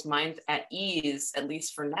people's minds at ease, at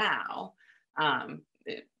least for now. And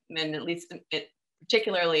at least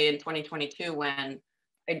particularly in 2022, when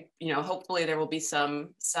hopefully there will be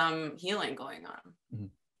some healing going on. Mm-hmm.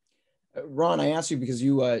 Ron, I asked you because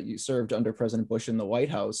you served under President Bush in the White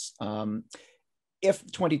House. If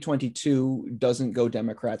 2022 doesn't go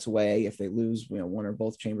Democrats' way, if they lose, one or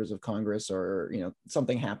both chambers of Congress, or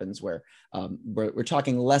something happens where we're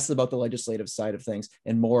talking less about the legislative side of things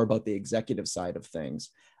and more about the executive side of things,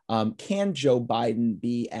 can Joe Biden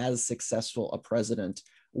be as successful a president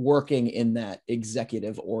working in that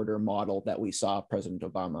executive order model that we saw President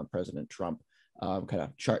Obama and President Trump kind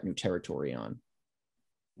of chart new territory on?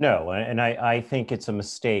 No, and I think it's a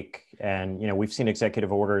mistake. And, we've seen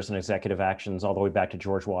executive orders and executive actions all the way back to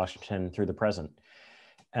George Washington through the present.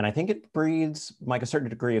 And I think it breeds, Mike, a certain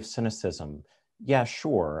degree of cynicism. Yeah,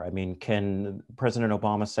 sure. I mean, can President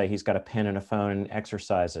Obama say he's got a pen and a phone and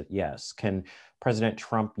exercise it? Yes. Can President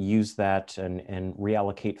Trump use that and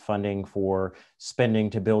reallocate funding for spending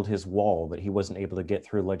to build his wall that he wasn't able to get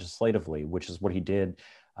through legislatively, which is what he did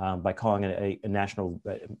by calling it a national,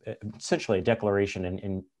 essentially a declaration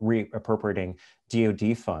and reappropriating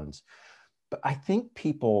DOD funds. But I think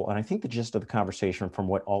people, and I think the gist of the conversation from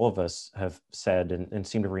what all of us have said and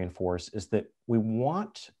seem to reinforce, is that we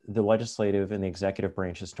want the legislative and the executive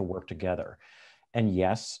branches to work together. And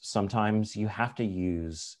yes, sometimes you have to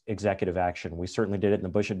use executive action. We certainly did it in the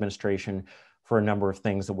Bush administration for a number of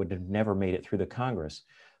things that would have never made it through the Congress.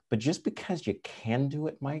 But just because you can do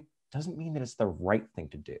it, Mike, doesn't mean that it's the right thing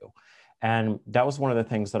to do. And that was one of the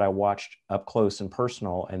things that I watched up close and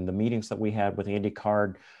personal. And the meetings that we had with Andy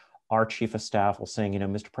Card, our chief of staff, was saying, you know,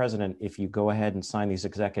 Mr. President, if you go ahead and sign these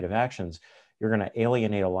executive actions, you're going to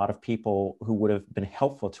alienate a lot of people who would have been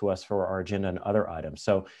helpful to us for our agenda and other items.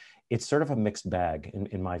 So it's sort of a mixed bag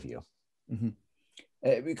in my view.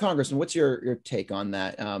 Mm-hmm. Congressman, what's your take on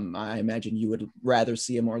that? I imagine you would rather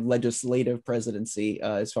see a more legislative presidency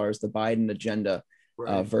as far as the Biden agenda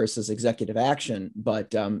versus executive action.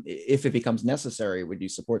 But if it becomes necessary, would you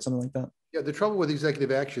support something like that? Yeah, the trouble with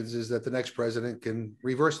executive actions is that the next president can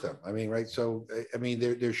reverse them. I mean, right? So, I mean,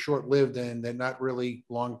 they're short-lived and they're not really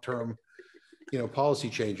long-term, you know, policy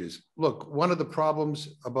changes. Look, one of the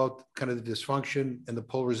problems about kind of the dysfunction and the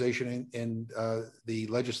polarization in the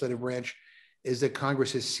legislative branch is that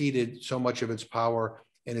Congress has ceded so much of its power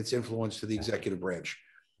and its influence to the executive branch.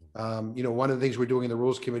 You know, one of the things we're doing in the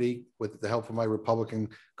Rules Committee with the help of my Republican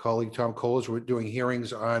colleague, Tom Cole, is we're doing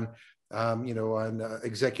hearings on, you know, on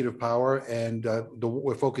executive power, and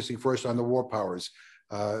we're focusing first on the war powers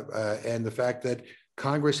and the fact that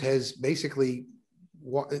Congress has basically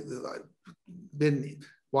been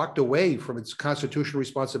walked away from its constitutional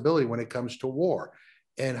responsibility when it comes to war.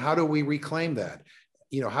 And how do we reclaim that?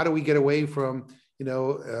 You know, how do we get away from, you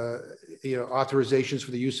know, authorizations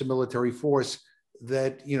for the use of military force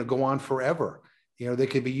that, you know, go on forever? You know, they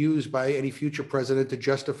could be used by any future president to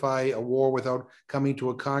justify a war without coming to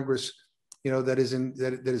a Congress, you know, that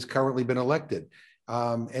has currently been elected.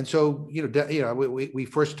 And so, you know, we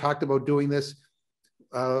first talked about doing this,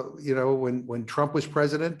 you know, when Trump was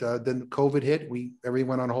president. Then COVID hit, everything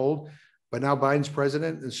went on hold. But now Biden's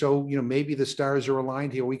president, and so, you know, maybe the stars are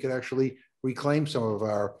aligned here. We could actually reclaim some of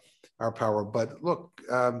our power. But look,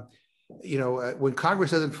 you know, when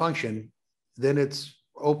Congress doesn't function, then it's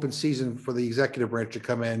open season for the executive branch to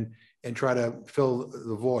come in and try to fill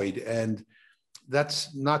the void, and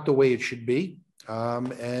that's not the way it should be.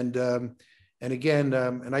 And again,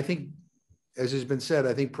 and I think, as has been said,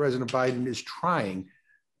 I think President Biden is trying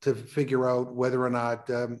to figure out whether or not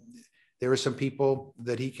there are some people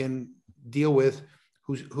that he can deal with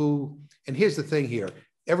who. And here's the thing here: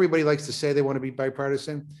 everybody likes to say they want to be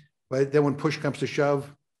bipartisan, but then when push comes to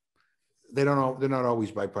shove, they're not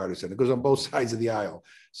always bipartisan. It goes on both sides of the aisle.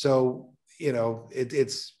 So, you know,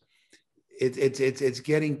 it's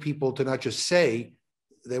getting people to not just say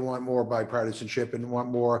they want more bipartisanship and want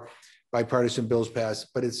more bipartisan bills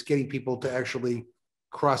passed, but it's getting people to actually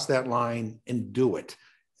cross that line and do it.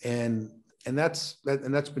 And that's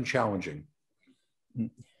been challenging.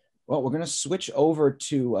 Well, we're going to switch over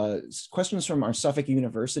to questions from our Suffolk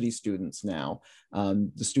University students now.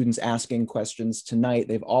 The students asking questions tonight,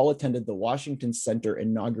 they've all attended the Washington Center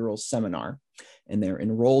inaugural seminar, and they're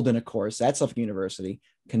enrolled in a course at Suffolk University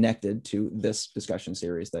connected to this discussion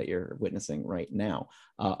series that you're witnessing right now.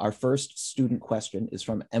 Our first student question is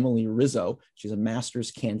from Emily Rizzo. She's a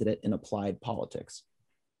master's candidate in applied politics.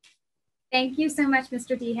 Thank you so much,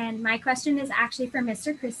 Mr. Deehan. My question is actually for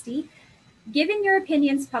Mr. Christie. Given your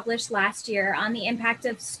opinions published last year on the impact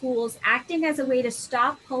of schools acting as a way to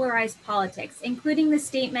stop polarized politics, including the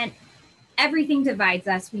statement, "Everything divides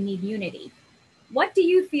us, we need unity," what do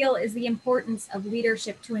you feel is the importance of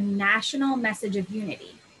leadership to a national message of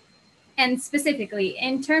unity? And specifically,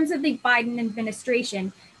 in terms of the Biden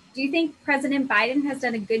administration, do you think President Biden has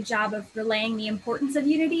done a good job of relaying the importance of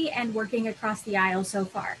unity and working across the aisle so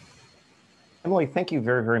far? Emily, thank you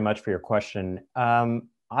very, very much for your question.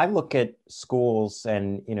 I look at schools,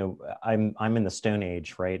 and you know, I'm in the Stone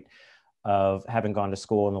Age, right, of having gone to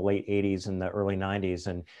school in the late 80s and the early 90s,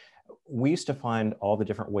 and we used to find all the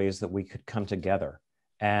different ways that we could come together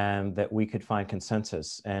and that we could find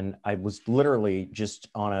consensus. And I was literally just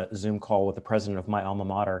on a Zoom call with the president of my alma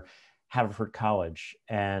mater, Haverford College,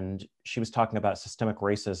 and she was talking about systemic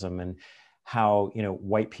racism and how, you know,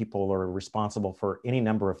 white people are responsible for any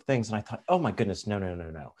number of things. And I thought, oh my goodness,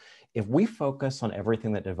 no. If we focus on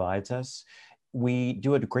everything that divides us, we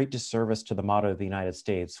do a great disservice to the motto of the United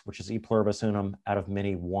States, which is e pluribus unum, out of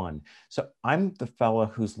many one. So I'm the fellow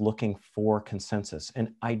who's looking for consensus.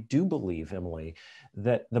 And I do believe, Emily,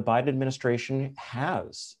 that the Biden administration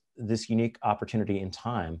has this unique opportunity in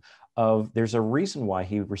time of, there's a reason why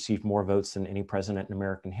he received more votes than any president in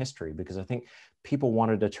American history, because I think people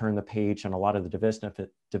wanted to turn the page on a lot of the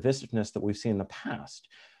divisiveness that we've seen in the past.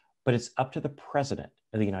 But it's up to the president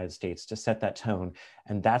of the United States to set that tone.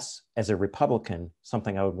 And that's, as a Republican,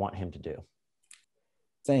 something I would want him to do.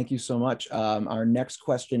 Thank you so much. Our next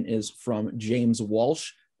question is from James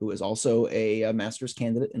Walsh, who is also a master's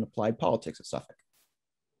candidate in applied politics at Suffolk.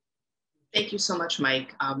 Thank you so much,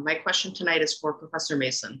 Mike. My question tonight is for Professor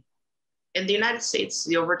Mason. In the United States,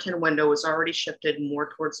 the Overton window has already shifted more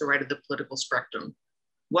towards the right of the political spectrum.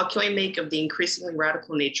 What can we make of the increasingly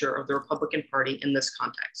radical nature of the Republican Party in this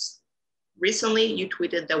context? Recently, you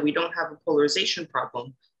tweeted that we don't have a polarization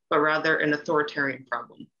problem, but rather an authoritarian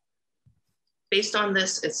problem. Based on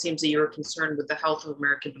this, it seems that you're concerned with the health of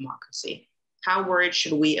American democracy. How worried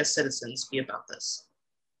should we as citizens be about this?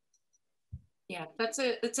 Yeah, that's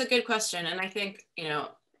a good question. And I think,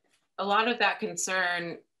 a lot of that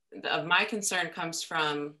concern, of my concern, comes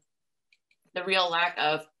from the real lack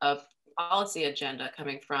of policy agenda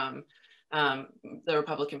coming from the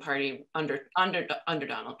Republican Party under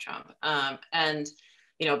Donald Trump, and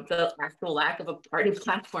the actual lack of a party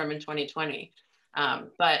platform in 2020.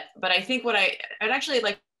 But I think what I'd actually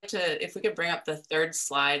like to, if we could bring up the third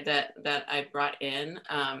slide that I brought in,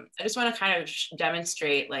 I just want to kind of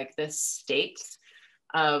demonstrate like the state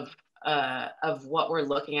of what we're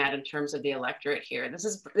looking at in terms of the electorate here. This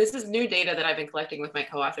is new data that I've been collecting with my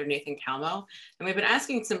co-author Nathan Calmo, and we've been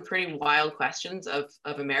asking some pretty wild questions of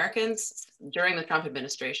Americans during the Trump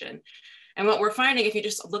administration. And what we're finding, if you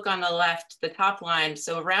just look on the left, the top line,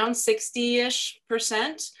 so around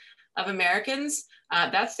 60-ish% of Americans,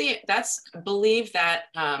 that's believe that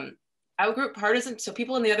outgroup partisan, so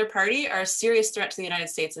people in the other party, are a serious threat to the United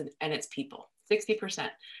States and its people, 60%.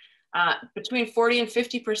 Between 40 and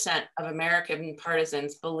 50% of American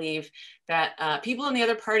partisans believe that people in the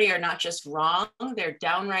other party are not just wrong, they're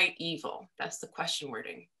downright evil. That's the question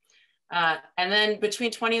wording. And then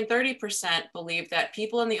between 20 and 30% believe that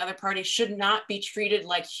people in the other party should not be treated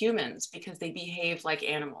like humans because they behave like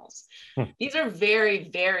animals. These are very,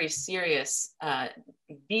 very serious,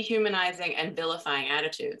 dehumanizing and vilifying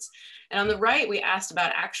attitudes. And on the right, we asked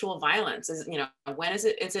about actual violence. When is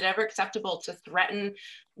it ever acceptable to threaten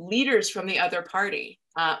leaders from the other party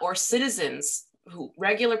or citizens,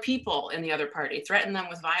 regular people in the other party, threaten them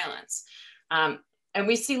with violence? And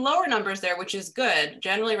we see lower numbers there, which is good,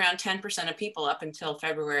 generally around 10% of people up until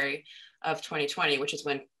February of 2020, which is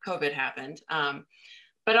when COVID happened.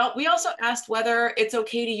 But we also asked whether it's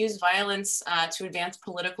okay to use violence to advance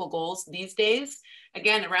political goals these days.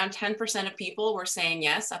 Again, around 10% of people were saying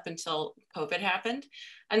yes up until COVID happened.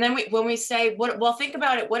 And then when we say, well, think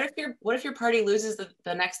about it. What if your party loses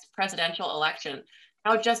the next presidential election?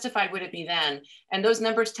 How justified would it be then? And those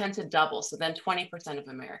numbers tend to double. So then 20% of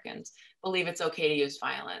Americans believe it's okay to use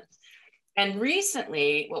violence. And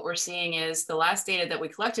recently, what we're seeing is the last data that we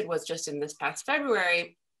collected was just in this past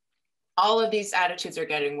February. All of these attitudes are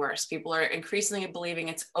getting worse. People are increasingly believing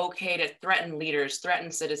it's okay to threaten leaders, threaten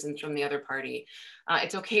citizens from the other party.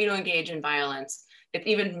 It's okay to engage in violence. It's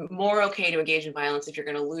even more okay to engage in violence if you're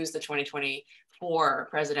going to lose the 2024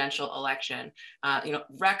 presidential election.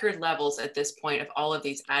 Record levels at this point of all of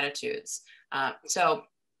these attitudes. So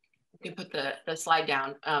you can put the slide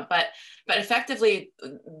down, but effectively,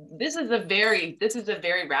 this is a very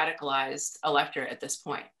radicalized electorate at this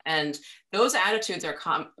point, and those attitudes are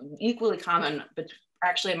equally common, but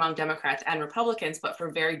actually among Democrats and Republicans, but for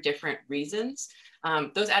very different reasons.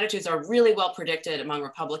 Those attitudes are really well predicted among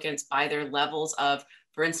Republicans by their levels of,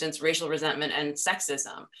 for instance, racial resentment and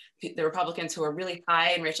sexism. The Republicans who are really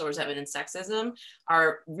high in racial resentment and sexism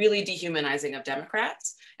are really dehumanizing of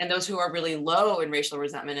Democrats. And those who are really low in racial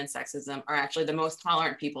resentment and sexism are actually the most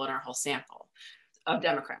tolerant people in our whole sample of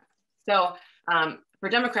Democrats. So for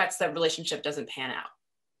Democrats, that relationship doesn't pan out.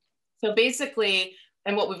 So basically,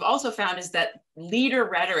 and what we've also found is that leader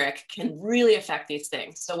rhetoric can really affect these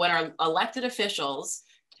things. So when our elected officials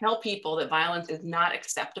tell people that violence is not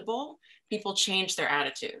acceptable, people change their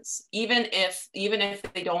attitudes, even if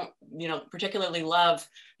they don't, particularly love.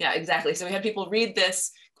 Yeah, exactly. So we had people read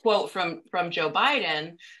this quote from Joe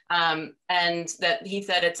Biden, and that he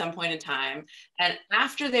said at some point in time. And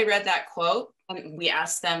after they read that quote, we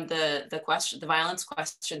asked them the violence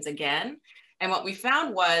questions again. And what we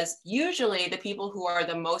found was usually the people who are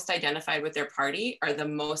the most identified with their party are the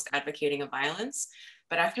most advocating of violence.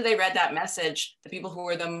 But after they read that message, the people who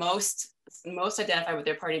were the most identified with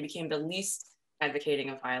their party became the least advocating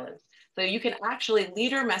of violence. So you can actually,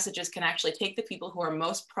 leader messages can actually take the people who are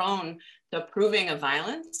most prone to approving of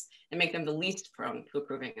violence and make them the least prone to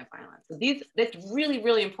approving of violence. So it's really,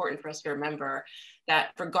 really important for us to remember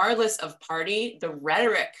that regardless of party, the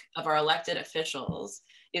rhetoric of our elected officials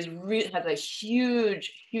has a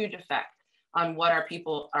huge, huge effect on what our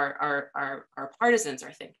people, our partisans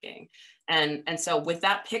are thinking. And so with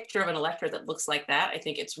that picture of an electorate that looks like that, I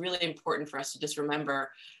think it's really important for us to just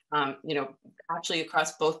remember, actually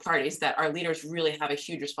across both parties, that our leaders really have a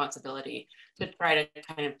huge responsibility to try to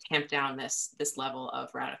kind of tamp down this level of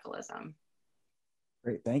radicalism.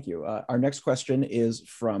 Great, thank you. Our next question is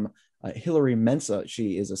from Hillary Mensa.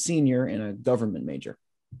 She is a senior and a government major.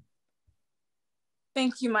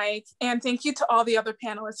 Thank you, Mike. And thank you to all the other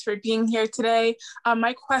panelists for being here today.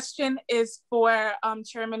 My question is for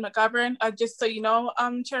Chairman McGovern. Just so you know,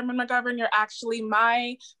 Chairman McGovern, you're actually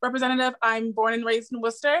my representative. I'm born and raised in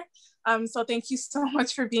Worcester. So thank you so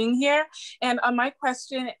much for being here. And my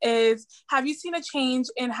question is, have you seen a change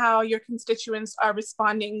in how your constituents are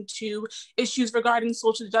responding to issues regarding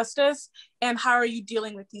social justice? And how are you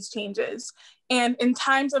dealing with these changes? And in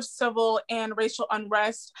times of civil and racial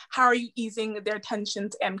unrest, how are you easing their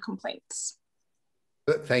tensions and complaints?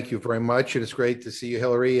 Thank you very much. And it's great to see you,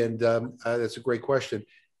 Hillary. And that's a great question.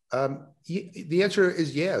 The answer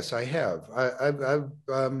is yes, I have.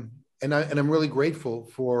 And I'm really grateful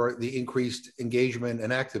for the increased engagement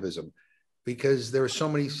and activism, because there are so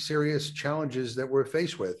many serious challenges that we're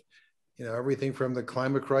faced with. You know, everything from the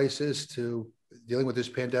climate crisis to dealing with this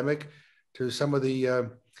pandemic to some of the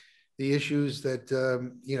issues that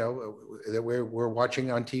you know, that we're watching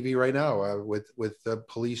on TV right now with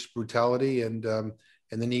police brutality and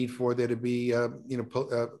the need for there to be you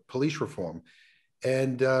know, police reform,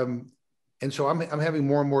 and so I'm having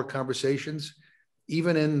more and more conversations.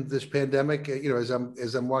 Even in this pandemic, you know,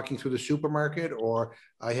 as I'm walking through the supermarket, or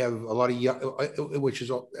I have a lot of young, which is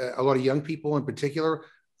a lot of young people in particular,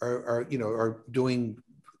 are doing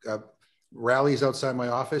rallies outside my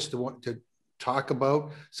office to talk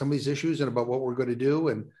about some of these issues and about what we're going to do,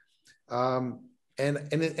 and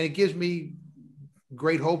it gives me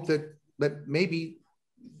great hope that maybe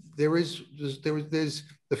there's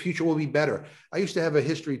the future will be better. I used to have a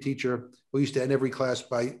history teacher who used to end every class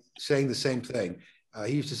by saying the same thing.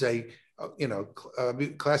 He used to say, you know,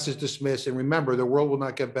 class is dismissed, and remember, the world will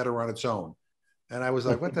not get better on its own. And I was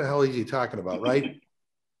like, what the hell is he talking about, right?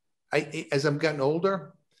 As I'm getting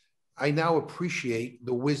older, I now appreciate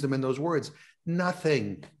the wisdom in those words.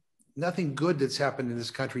 Nothing good that's happened in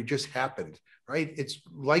this country just happened, right? It's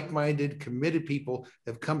like-minded, committed people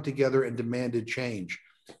have come together and demanded change.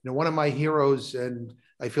 You know, one of my heroes, and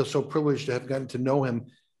I feel so privileged to have gotten to know him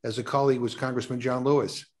as a colleague, was Congressman John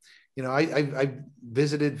Lewis. You know, I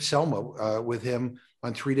visited Selma with him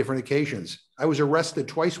on 3 different occasions. I was arrested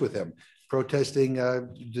twice with him, protesting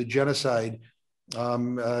the genocide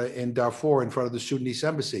in Darfur in front of the Sudanese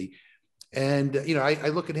embassy. And, you know, I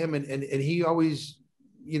look at him and he always,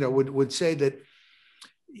 you know, would say that,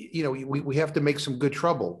 you know, we have to make some good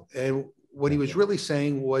trouble. And what he was really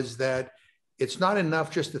saying was that it's not enough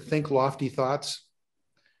just to think lofty thoughts,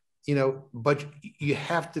 you know, but you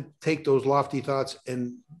have to take those lofty thoughts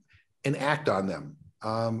and act on them.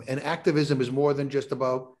 And activism is more than just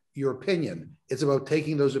about your opinion. It's about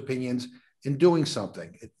taking those opinions and doing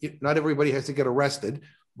something. Not everybody has to get arrested,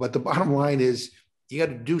 but the bottom line is you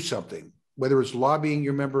got to do something, whether it's lobbying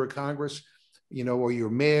your member of Congress, you know, or your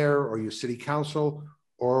mayor or your city council,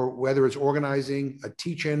 or whether it's organizing a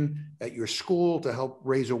teach-in at your school to help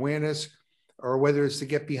raise awareness, or whether it's to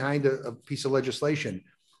get behind a piece of legislation.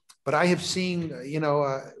 But I have seen, and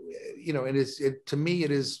to me,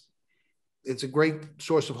 it's a great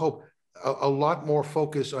source of hope. A lot more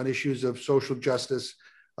focus on issues of social justice,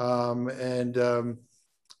 the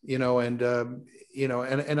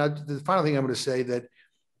final thing I'm going to say that,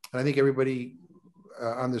 and I think everybody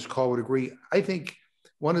on this call would agree, I think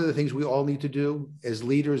one of the things we all need to do as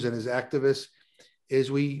leaders and as activists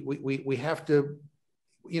is we have to,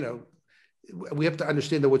 you know, we have to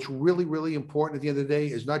understand that what's really, really important at the end of the day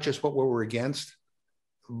is not just what we're against,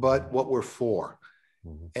 but what we're for.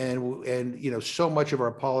 Mm-hmm. And you know, so much of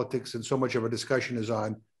our politics and so much of our discussion is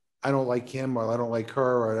on, I don't like him or I don't like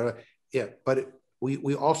her, but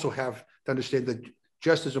we also have to understand that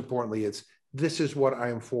just as importantly, it's this is what I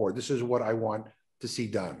am for. This is what I want to see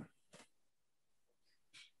done.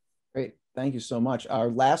 Great, thank you so much. Our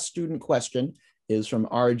last student question is from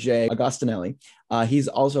RJ Agostinelli. He's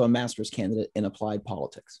also a master's candidate in applied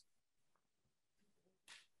politics.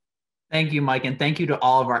 Thank you, Mike, and thank you to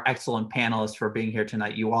all of our excellent panelists for being here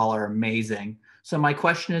tonight. You all are amazing. So my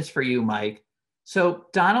question is for you, Mike. So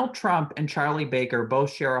Donald Trump and Charlie Baker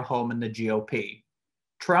both share a home in the GOP.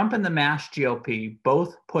 Trump and the mass GOP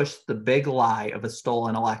both pushed the big lie of a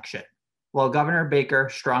stolen election, while Governor Baker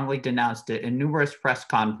strongly denounced it in numerous press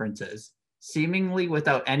conferences, seemingly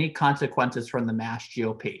without any consequences from the mass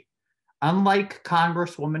GOP. Unlike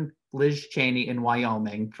Congresswoman Liz Cheney in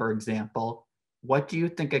Wyoming, for example, what do you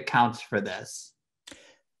think accounts for this?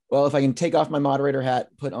 Well, if I can take off my moderator hat,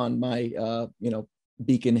 put on my,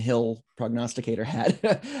 Beacon Hill prognosticator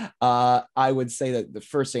hat, I would say that the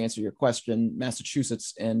first to answer your question,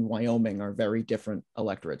 Massachusetts and Wyoming are very different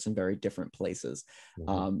electorates in very different places.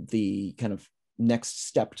 Mm-hmm. The kind of next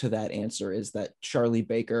step to that answer is that Charlie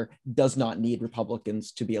Baker does not need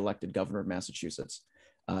Republicans to be elected governor of Massachusetts.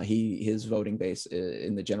 His voting base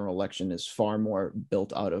in the general election is far more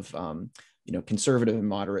built out of conservative and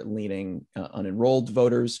moderate leaning unenrolled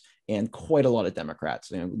voters, and quite a lot of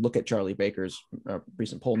Democrats. Look at Charlie Baker's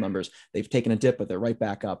recent poll numbers. They've taken a dip, but they're right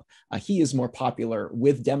back up. He is more popular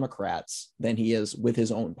with Democrats than he is with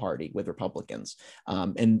his own party, with Republicans.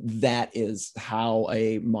 And that is how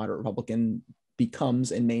a moderate Republican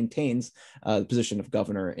becomes and maintains the position of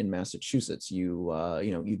governor in Massachusetts.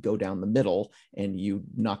 You go down the middle and you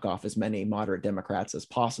knock off as many moderate Democrats as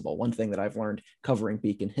possible. One thing that I've learned covering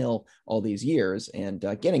Beacon Hill all these years and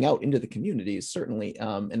getting out into the communities, certainly,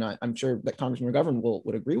 and I'm sure that Congressman McGovern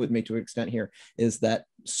would agree with me to an extent here, is that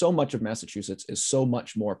so much of Massachusetts is so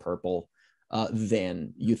much more purple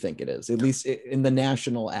than you think it is, at least in the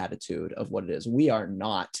national attitude of what it is. We are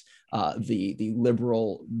not the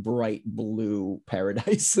liberal, bright blue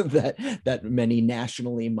paradise that many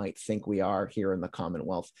nationally might think we are here in the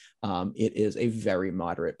Commonwealth. It is a very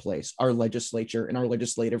moderate place. Our legislature and our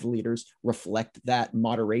legislative leaders reflect that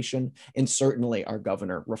moderation, and certainly our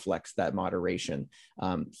governor reflects that moderation.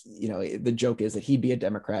 The joke is that he'd be a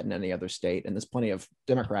Democrat in any other state, and there's plenty of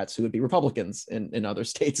Democrats who would be Republicans in other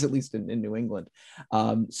states, at least in New England.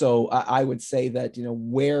 So I would say that,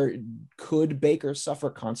 where could Baker suffer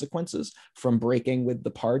consequences from breaking with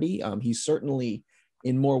the party? He's certainly,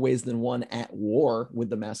 in more ways than one, at war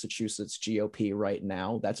with the Massachusetts GOP right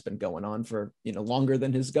now. That's been going on for longer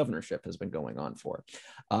than his governorship has been going on for.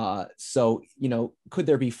 So could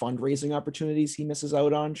there be fundraising opportunities he misses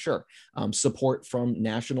out on? Sure. Support from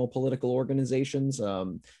national political organizations,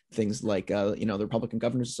 things like the Republican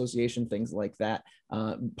Governors Association, things like that.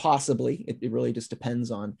 Possibly. It really just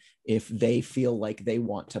depends on if they feel like they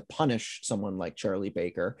want to punish someone like Charlie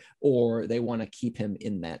Baker, or they want to keep him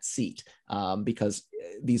in that seat, because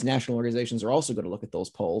these national organizations are also going to look at those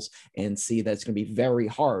polls and see that it's going to be very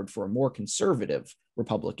hard for a more conservative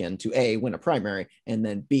Republican to A, win a primary, and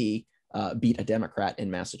then B, beat a Democrat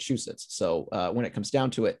in Massachusetts. So when it comes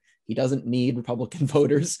down to it, he doesn't need Republican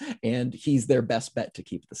voters, and he's their best bet to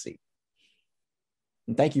keep the seat.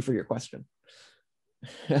 And thank you for your question.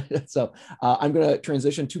 So I'm going to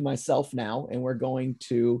transition to myself now, and we're going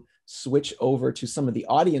to switch over to some of the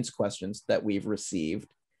audience questions that we've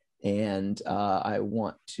received. And I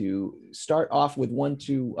want to start off with one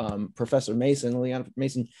to Professor Mason, Lilliana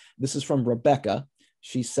Mason. This is from Rebecca.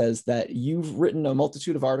 She says that you've written a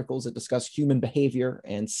multitude of articles that discuss human behavior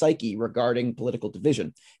and psyche regarding political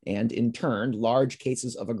division, and in turn, large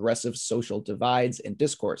cases of aggressive social divides and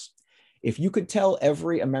discourse. If you could tell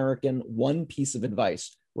every American one piece of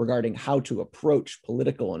advice regarding how to approach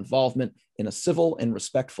political involvement in a civil and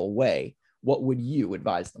respectful way, what would you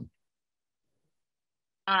advise them?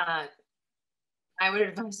 I would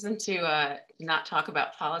advise them to not talk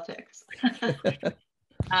about politics.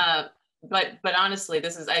 But honestly,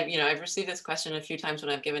 this is, I've received this question a few times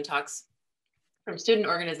when I've given talks from student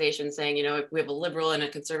organizations saying, if we have a liberal and a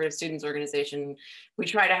conservative students organization, we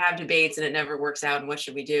try to have debates and it never works out, and what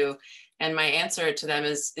should we do? And my answer to them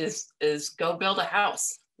is go build a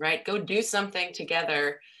house, right? Go do something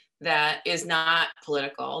together that is not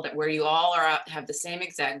political, that where you all have the same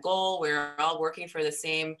exact goal, we're all working for the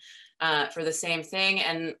same thing,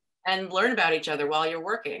 and learn about each other while you're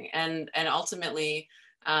working, and ultimately,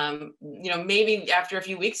 maybe after a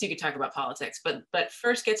few weeks you could talk about politics, but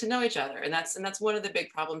first get to know each other, and that's one of the big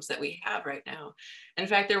problems that we have right now. In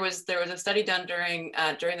fact, there was a study done during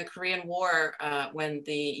the Korean War when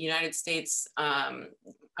the United States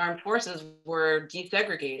armed forces were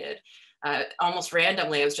desegregated almost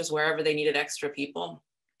randomly. It was just wherever they needed extra people,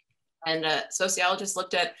 and sociologists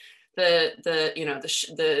looked at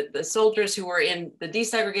the soldiers who were in the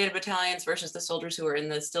desegregated battalions versus the soldiers who were in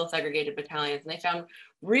the still segregated battalions, and they found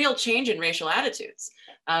real change in racial attitudes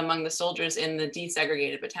among the soldiers in the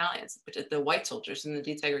desegregated battalions, the white soldiers in the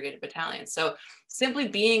desegregated battalions. So simply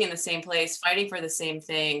being in the same place, fighting for the same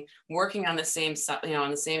thing, working on the same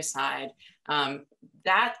on the same side,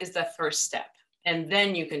 that is the first step, and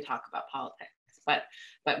then you can talk about politics.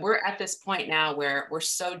 But we're at this point now where we're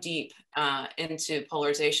so deep into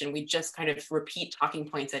polarization, we just kind of repeat talking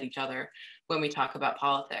points at each other when we talk about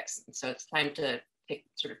politics. And so it's time to take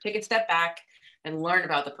a step back and learn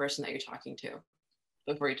about the person that you're talking to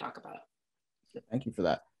before you talk about it. Thank you for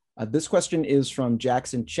that. This question is from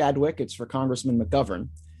Jackson Chadwick. It's for Congressman McGovern.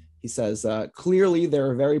 He says, clearly there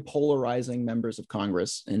are very polarizing members of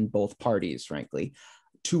Congress in both parties, frankly.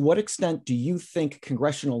 To what extent do you think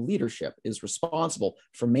congressional leadership is responsible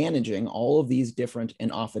for managing all of these different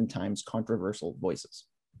and oftentimes controversial voices?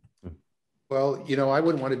 Well, you know, I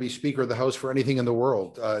wouldn't want to be Speaker of the House for anything in the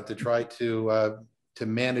world to try to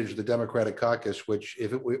manage the Democratic caucus, which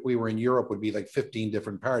if we were in Europe would be like 15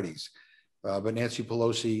 different parties. But Nancy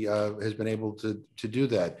Pelosi has been able to do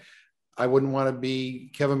that. I wouldn't want to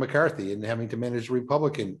be Kevin McCarthy and having to manage the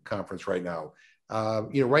Republican conference right now.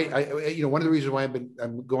 You know, one of the reasons why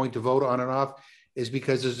I'm going to vote on and off is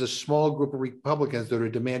because there's a small group of Republicans that are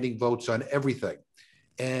demanding votes on everything,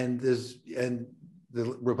 and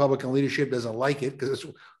the Republican leadership doesn't like it because it's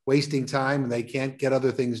wasting time and they can't get other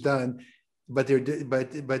things done, but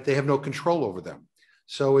they have no control over them.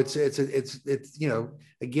 So it's you know,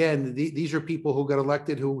 again, these are people who got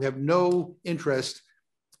elected who have no interest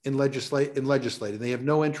in legislating. They have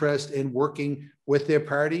no interest in working with their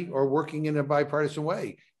party or working in a bipartisan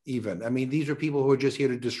way even. I mean, these are people who are just here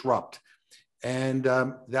to disrupt. And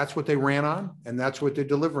that's what they ran on, and that's what they're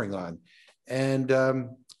delivering on.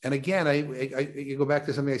 And again, I go back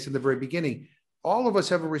to something I said in the very beginning. All of us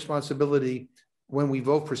have a responsibility when we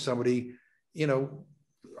vote for somebody. You know,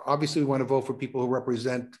 obviously we want to vote for people who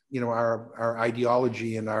represent, you know, our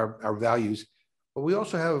ideology and our values, but we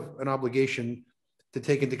also have an obligation to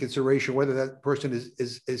take into consideration whether that person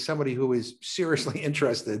is somebody who is seriously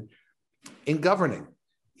interested in governing,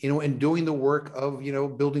 you know, and doing the work of, you know,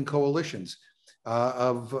 building coalitions,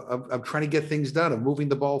 of trying to get things done, of moving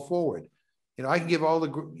the ball forward. You know, I can give all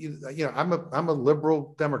the, you know, I'm a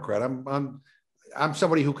liberal Democrat. I'm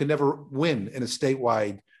somebody who can never win in a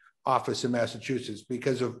statewide office in Massachusetts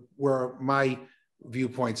because of where my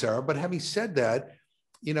viewpoints are. But having said that,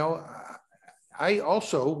 you know, I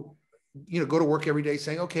also, you know, go to work every day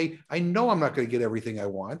saying, okay, I know I'm not going to get everything I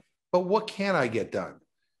want, but what can I get done?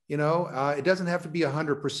 You know, it doesn't have to be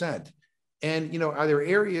 100%. And, you know, are there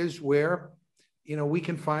areas where, you know, we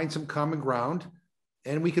can find some common ground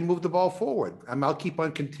and we can move the ball forward? I'll keep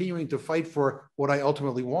on continuing to fight for what I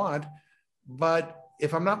ultimately want. But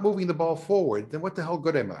if I'm not moving the ball forward, then what the hell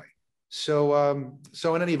good am I? So,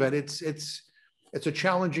 so in any event, it's a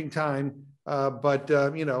challenging time, but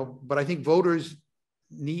you know, but I think voters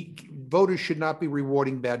should not be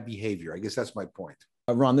rewarding bad behavior. I guess that's my point.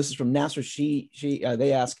 Ron, this is from Nasser.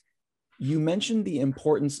 They ask, you mentioned the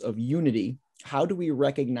importance of unity. How do we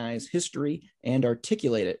recognize history and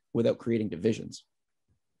articulate it without creating divisions?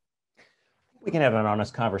 We can have an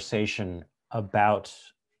honest conversation about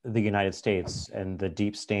the United States and the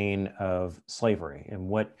deep stain of slavery and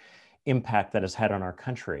what impact that has had on our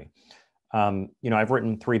country. You know, I've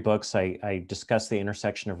written 3 books. I discuss the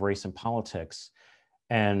intersection of race and politics.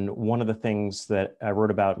 And one of the things that I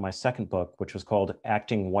wrote about in my second book, which was called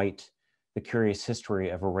Acting White, The Curious History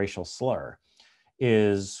of a Racial Slur,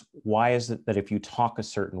 is why is it that if you talk a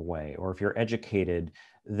certain way, or if you're educated,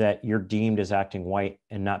 that you're deemed as acting white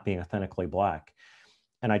and not being authentically Black?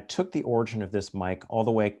 And I took the origin of this, Mike, all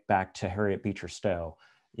the way back to Harriet Beecher Stowe,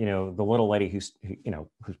 you know, the little lady who in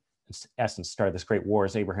essence started this great war,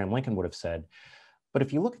 as Abraham Lincoln would have said. But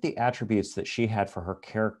if you look at the attributes that she had for her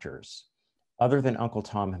characters, other than Uncle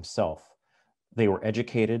Tom himself, they were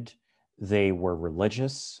educated, they were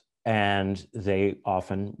religious, and they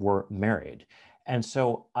often were married. And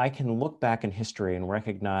so I can look back in history and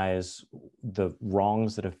recognize the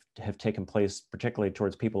wrongs that have taken place, particularly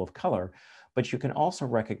towards people of color. But you can also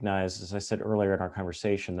recognize, as I said earlier in our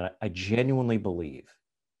conversation, that I genuinely believe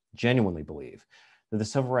that the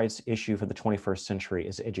civil rights issue for the 21st century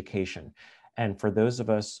is education. And for those of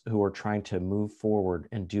us who are trying to move forward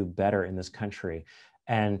and do better in this country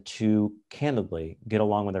and to candidly get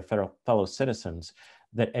along with our fellow citizens,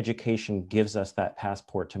 that education gives us that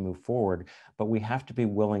passport to move forward. But we have to be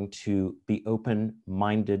willing to be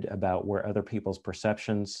open-minded about where other people's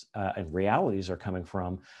perceptions and realities are coming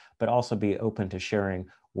from, but also be open to sharing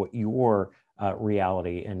what your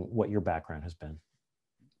reality and what your background has been.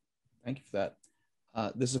 Thank you for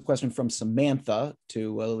that. This is a question from Samantha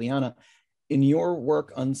to Lilliana. In your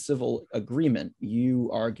work, Uncivil Agreement, you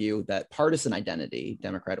argue that partisan identity,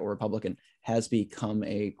 Democrat or Republican, has become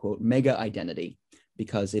a, quote, mega identity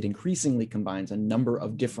because it increasingly combines a number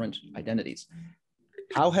of different identities.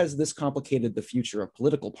 How has this complicated the future of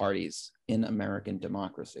political parties in American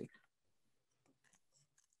democracy?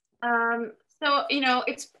 So, you know,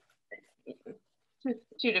 it's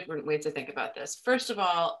two different ways to think about this. First of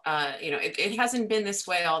all, you know, it hasn't been this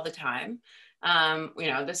way all the time. You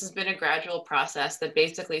know, this has been a gradual process that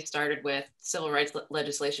basically started with civil rights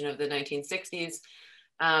legislation of the 1960s,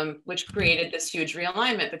 which created this huge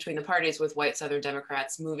realignment between the parties, with white Southern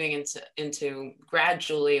Democrats moving into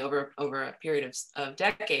gradually over a period of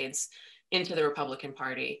decades into the Republican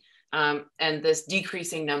Party, and this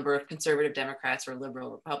decreasing number of conservative Democrats or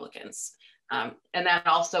liberal Republicans. And that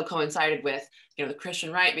also coincided with, the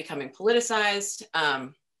Christian right becoming politicized.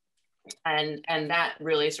 And that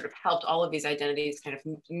really sort of helped all of these identities kind of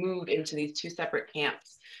move into these two separate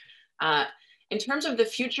camps. In terms of the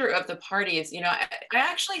future of the parties, I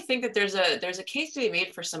actually think that there's a case to be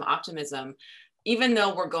made for some optimism, even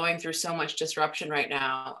though we're going through so much disruption right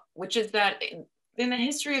now, which is that in the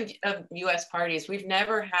history of US parties, we've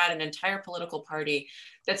never had an entire political party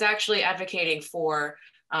that's actually advocating for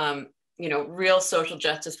real social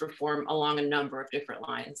justice reform along a number of different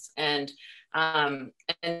lines. And essentially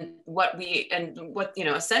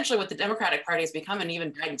what the Democratic Party has become, and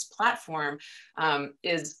even Biden's platform,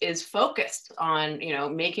 is focused on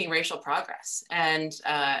making racial progress and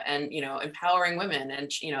empowering women,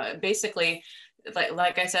 and basically,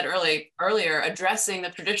 like I said earlier, addressing the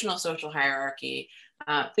traditional social hierarchy,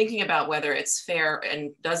 thinking about whether it's fair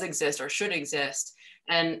and does exist or should exist,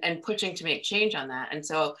 and pushing to make change on that. And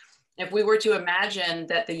so if we were to imagine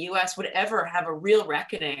that the US would ever have a real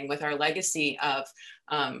reckoning with our legacy of,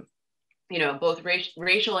 both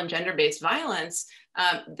racial and gender-based violence,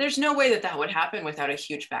 there's no way that would happen without a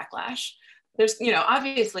huge backlash. There's,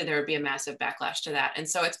 obviously there would be a massive backlash to that. And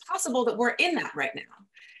so it's possible that we're in that right now.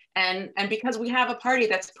 And because we have a party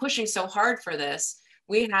that's pushing so hard for this,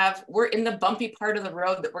 we're in the bumpy part of the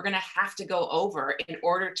road that we're going to have to go over in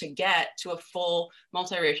order to get to a full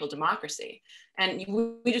multiracial democracy. And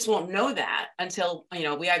we just won't know that until,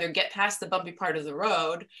 we either get past the bumpy part of the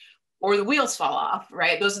road or the wheels fall off,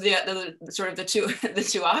 right? Those are the sort of the two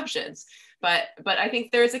options. But I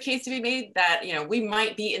think there is a case to be made that, we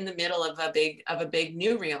might be in the middle of a big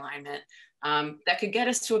new realignment that could get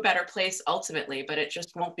us to a better place ultimately, but it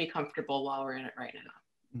just won't be comfortable while we're in it right now.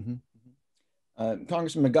 Mm-hmm.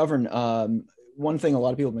 Congressman McGovern, one thing a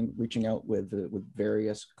lot of people have been reaching out with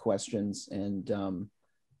various questions, and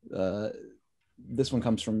this one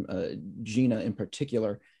comes from Gina in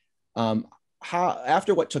particular. How,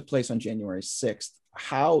 after what took place on January 6th,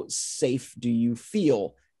 how safe do you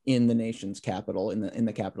feel in the nation's capital, in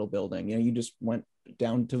the Capitol building? You just went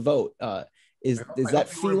down to vote. Is that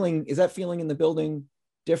feeling in the building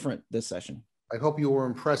different this session? I hope you were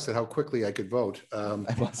impressed at how quickly I could vote.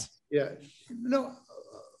 I was. Yeah, no,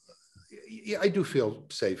 yeah, I do feel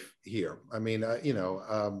safe here. I mean,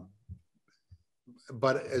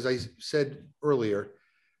 but as I said earlier,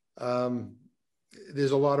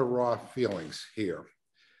 there's a lot of raw feelings here.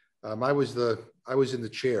 I was in the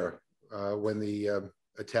chair when the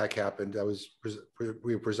attack happened.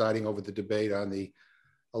 We were presiding over the debate on the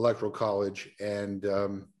Electoral College, and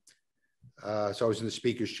so I was in the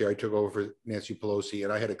speaker's chair. I took over for Nancy Pelosi,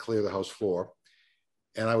 and I had to clear the House floor.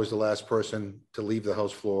 And I was the last person to leave the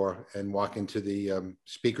House floor and walk into the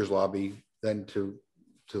speaker's lobby, then to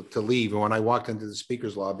leave. And when I walked into the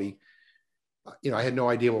speaker's lobby, I had no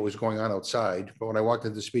idea what was going on outside. But when I walked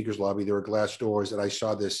into the speaker's lobby, there were glass doors, and I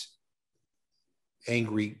saw this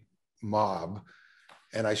angry mob.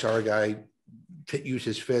 And I saw a guy use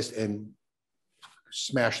his fist and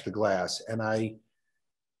smash the glass. And I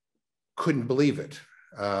couldn't believe it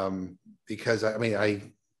because,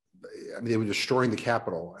 they were destroying the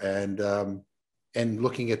Capitol, and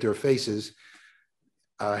looking at their faces,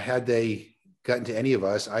 had they gotten to any of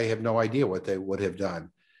us, I have no idea what they would have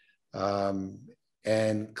done.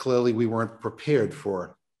 And clearly we weren't prepared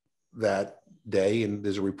for that day. And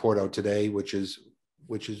there's a report out today, which has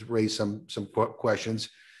raised some questions,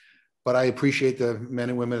 but I appreciate the men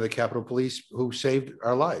and women of the Capitol Police who saved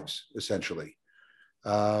our lives, essentially.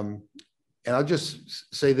 And I'll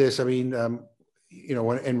just say this,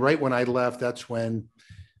 right when I left, that's when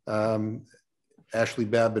Ashley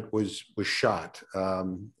Babbitt was shot.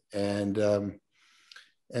 And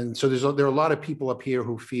so there are a lot of people up here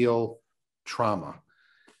who feel trauma,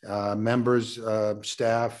 members,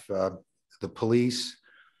 staff, the police.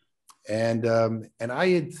 And I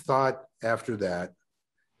had thought after that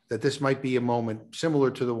this might be a moment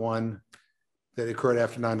similar to the one that occurred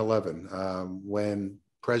after 9/11, when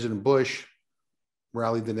President Bush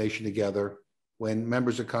rallied the nation together, when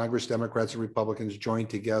members of Congress, Democrats and Republicans, joined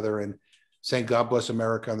together and sang "God Bless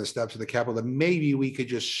America" on the steps of the Capitol, that maybe we could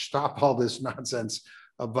just stop all this nonsense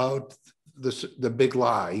about the big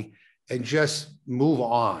lie and just move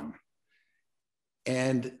on.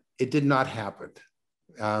 And it did not happen.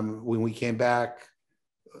 When we came back,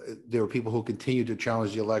 there were people who continued to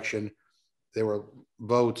challenge the election. There were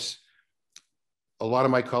votes. A lot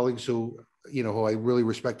of my colleagues who I really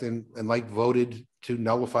respect and like voted to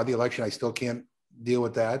nullify the election. I still can't deal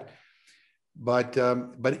with that. But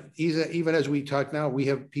even as we talk now, we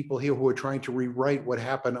have people here who are trying to rewrite what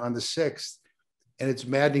happened on the 6th. And it's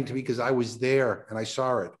maddening to me because I was there and I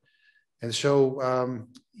saw it. And so,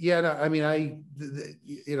 yeah, no, I mean,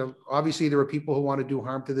 you know, obviously there are people who want to do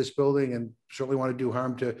harm to this building and certainly want to do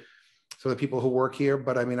harm to some of the people who work here.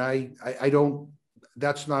 But I mean, I don't,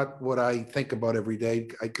 that's not what I think about every day,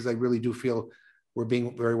 because I really do feel we're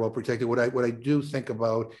being very well protected. What I do think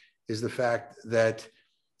about is the fact that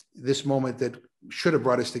this moment that should have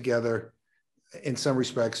brought us together, in some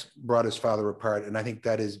respects, brought us farther apart. And I think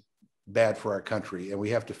that is bad for our country. And we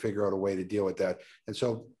have to figure out a way to deal with that. And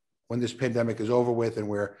so when this pandemic is over with and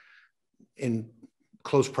we're in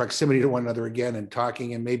close proximity to one another again and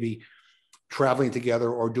talking and maybe traveling together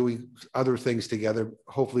or doing other things together,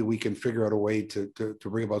 hopefully we can figure out a way to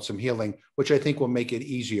bring about some healing, which I think will make it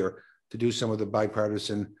easier to do some of the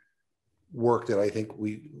bipartisan work that I think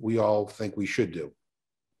we all think we should do.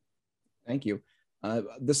 Thank you.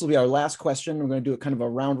 This will be our last question. We're going to do it kind of a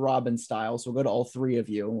round robin style. So we'll go to all three of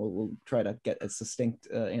you and we'll try to get as succinct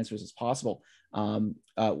answers as possible.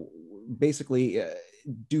 Basically,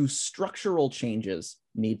 do structural changes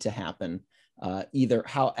need to happen? Either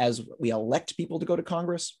how, as we elect people to go to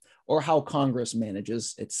Congress, or how Congress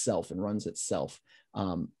manages itself and runs itself.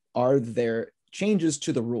 Are there changes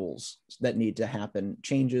to the rules that need to happen,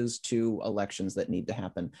 changes to elections that need to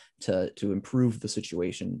happen to improve the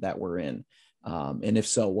situation that we're in? And if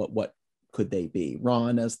so, what could they be?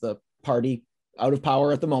 Ron, as the party out of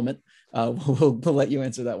power at the moment, we'll let you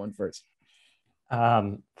answer that one first.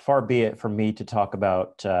 Far be it from me to talk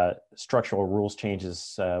about structural rules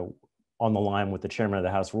changes on the line with the chairman of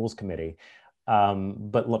the House Rules Committee.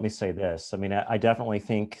 But let me say this. I mean, I definitely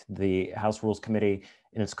think the House Rules Committee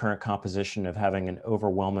in its current composition of having an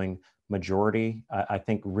overwhelming majority, I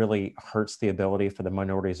think really hurts the ability for the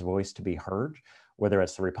minority's voice to be heard, whether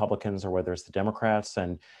it's the Republicans or whether it's the Democrats.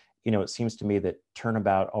 And, you know, it seems to me that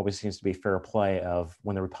turnabout always seems to be fair play of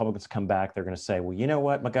when the Republicans come back, they're going to say, well, you know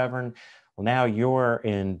what, McGovern, well, now you're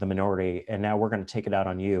in the minority and now we're going to take it out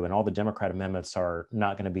on you. And all the Democrat amendments are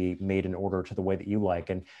not going to be made in order to the way that you like.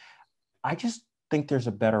 And I just think there's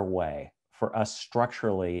a better way for us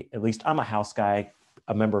structurally, at least I'm a House guy,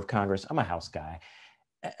 a member of Congress, I'm a House guy.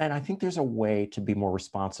 And I think there's a way to be more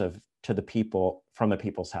responsive to the people from the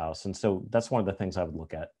people's house. And so that's one of the things I would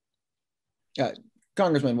look at.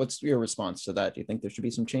 Congressman, what's your response to that? Do you think there should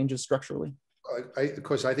be some changes structurally? Of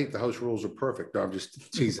course, I think the House rules are perfect. No, I'm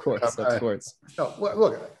just teasing. Of course. No, well,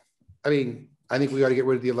 look, I mean, I think we got to get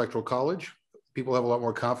rid of the Electoral College. People have a lot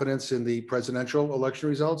more confidence in the presidential election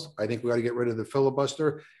results. I think we got to get rid of the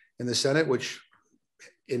filibuster in the Senate, which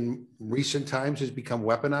in recent times has become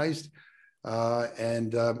weaponized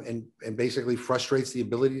and basically frustrates the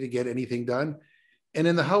ability to get anything done. And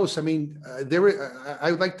in the House, I mean,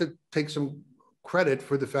 I would like to take some credit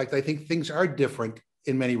for the fact I think things are different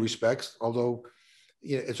in many respects, although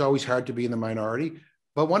you know, it's always hard to be in the minority.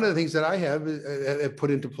 But one of the things that I have put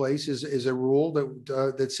into place is a rule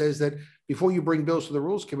that says that before you bring bills to the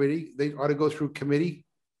Rules Committee, they ought to go through committee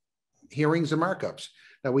hearings and markups.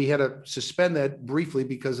 Now, we had to suspend that briefly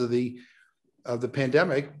because of the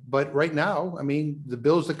pandemic, but right now, I mean, the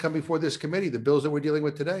bills that come before this committee, the bills that we're dealing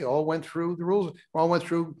with today, all went through the rules, all went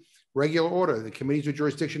through regular order. The committees of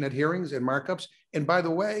jurisdiction had hearings and markups. And by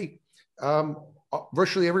the way,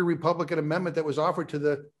 virtually every Republican amendment that was offered to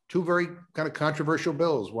the two very kind of controversial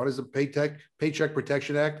bills. One is the Paycheck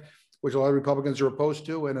Protection Act, which a lot of Republicans are opposed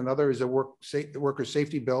to, and another is a worker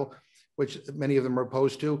safety bill, which many of them are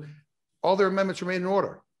opposed to. All their amendments were made in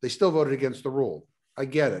order. They still voted against the rule. I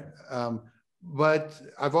get it. But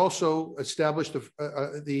I've also established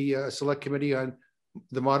the Select Committee on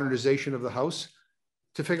the modernization of the House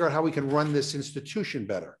to figure out how we can run this institution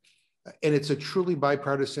better. And it's a truly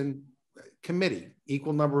bipartisan committee,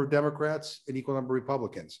 equal number of Democrats and equal number of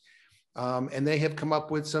Republicans. And they have come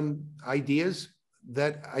up with some ideas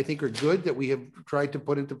that I think are good that we have tried to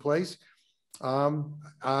put into place. And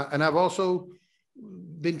I've also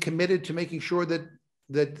been committed to making sure that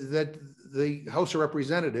the House of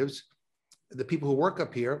Representatives, the people who work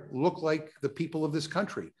up here, look like the people of this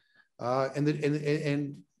country,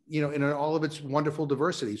 and you know, in all of its wonderful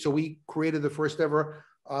diversity. So we created the first ever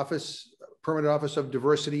permanent office of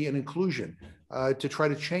diversity and inclusion to try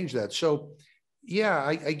to change that. So, yeah,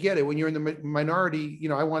 I get it. When you're in the minority, you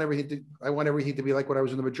know, I want everything to be like when I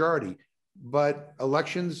was in the majority. But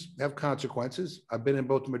elections have consequences. I've been in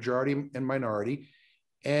both the majority and minority,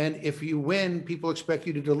 and if you win, people expect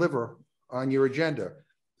you to deliver on your agenda.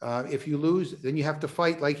 If you lose, then you have to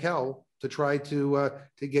fight like hell to try to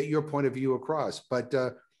get your point of view across. But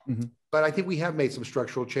I think we have made some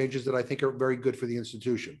structural changes that I think are very good for the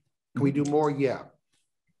institution. Can we do more? Yeah.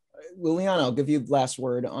 Lilliana, I'll give you the last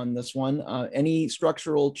word on this one. Any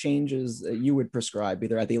structural changes that you would prescribe,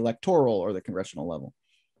 either at the electoral or the congressional level?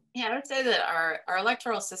 Yeah, I would say that our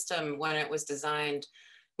electoral system, when it was designed,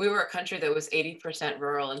 we were a country that was 80%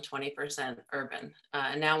 rural and 20% urban.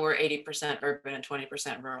 And now we're 80% urban and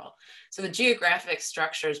 20% rural. So the geographic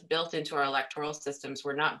structures built into our electoral systems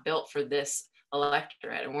were not built for this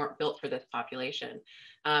electorate and weren't built for this population.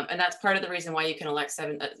 And that's part of the reason why you can elect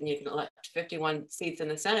 51 seats in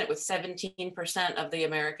the Senate with 17% of the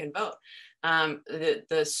American vote.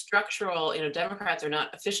 The structural, Democrats are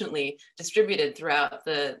not efficiently distributed throughout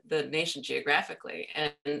the nation geographically.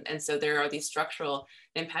 And so there are these structural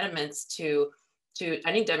impediments to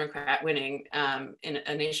any Democrat winning in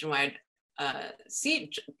a nationwide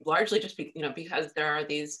seat, largely just because there are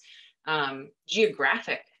these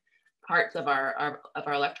geographic parts of our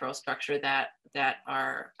electoral structure that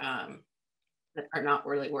are not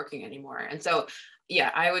really working anymore. And so,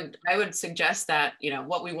 yeah, I would suggest that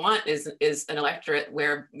what we want is an electorate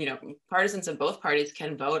where partisans of both parties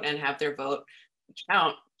can vote and have their vote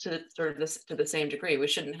count to the same degree. We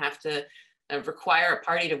shouldn't have to require a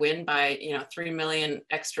party to win by 3 million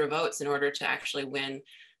extra votes in order to actually win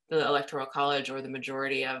the Electoral College or the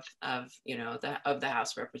majority of the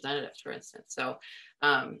House of Representatives, for instance.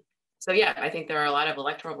 So yeah, I think there are a lot of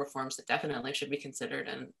electoral reforms that definitely should be considered,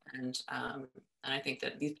 and I think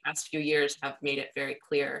that these past few years have made it very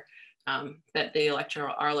clear that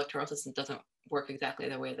our electoral system doesn't work exactly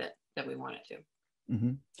the way that we want it to.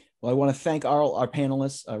 Mm-hmm. Well, I want to thank our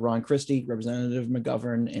panelists, Ron Christie, Representative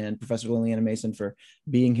McGovern, and Professor Lilliana Mason for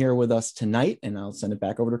being here with us tonight, and I'll send it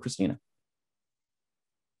back over to Christina.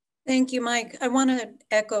 Thank you, Mike. I want to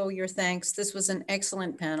echo your thanks. This was an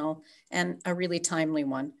excellent panel and a really timely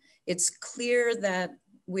one. It's clear that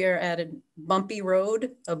we're at a bumpy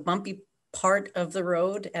road, a bumpy part of the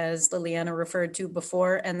road, as Lilliana referred to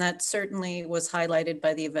before, and that certainly was highlighted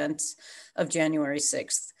by the events of January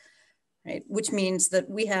 6th, right? Which means that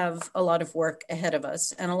we have a lot of work ahead of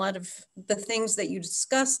us, and a lot of the things that you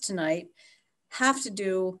discussed tonight have to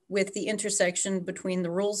do with the intersection between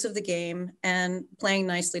the rules of the game and playing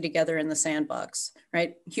nicely together in the sandbox,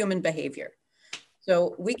 right? Human behavior.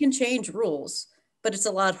 So we can change rules, but it's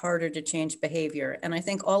a lot harder to change behavior. And I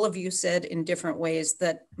think all of you said in different ways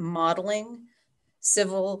that modeling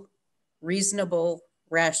civil, reasonable,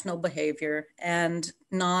 rational behavior and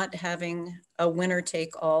not having a winner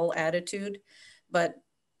take all attitude, but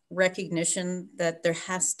recognition that there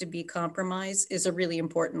has to be compromise is a really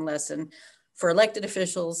important lesson for elected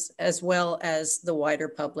officials, as well as the wider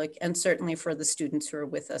public, and certainly for the students who are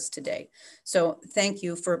with us today. So thank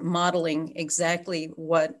you for modeling exactly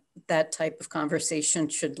what that type of conversation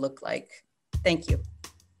should look like. Thank you.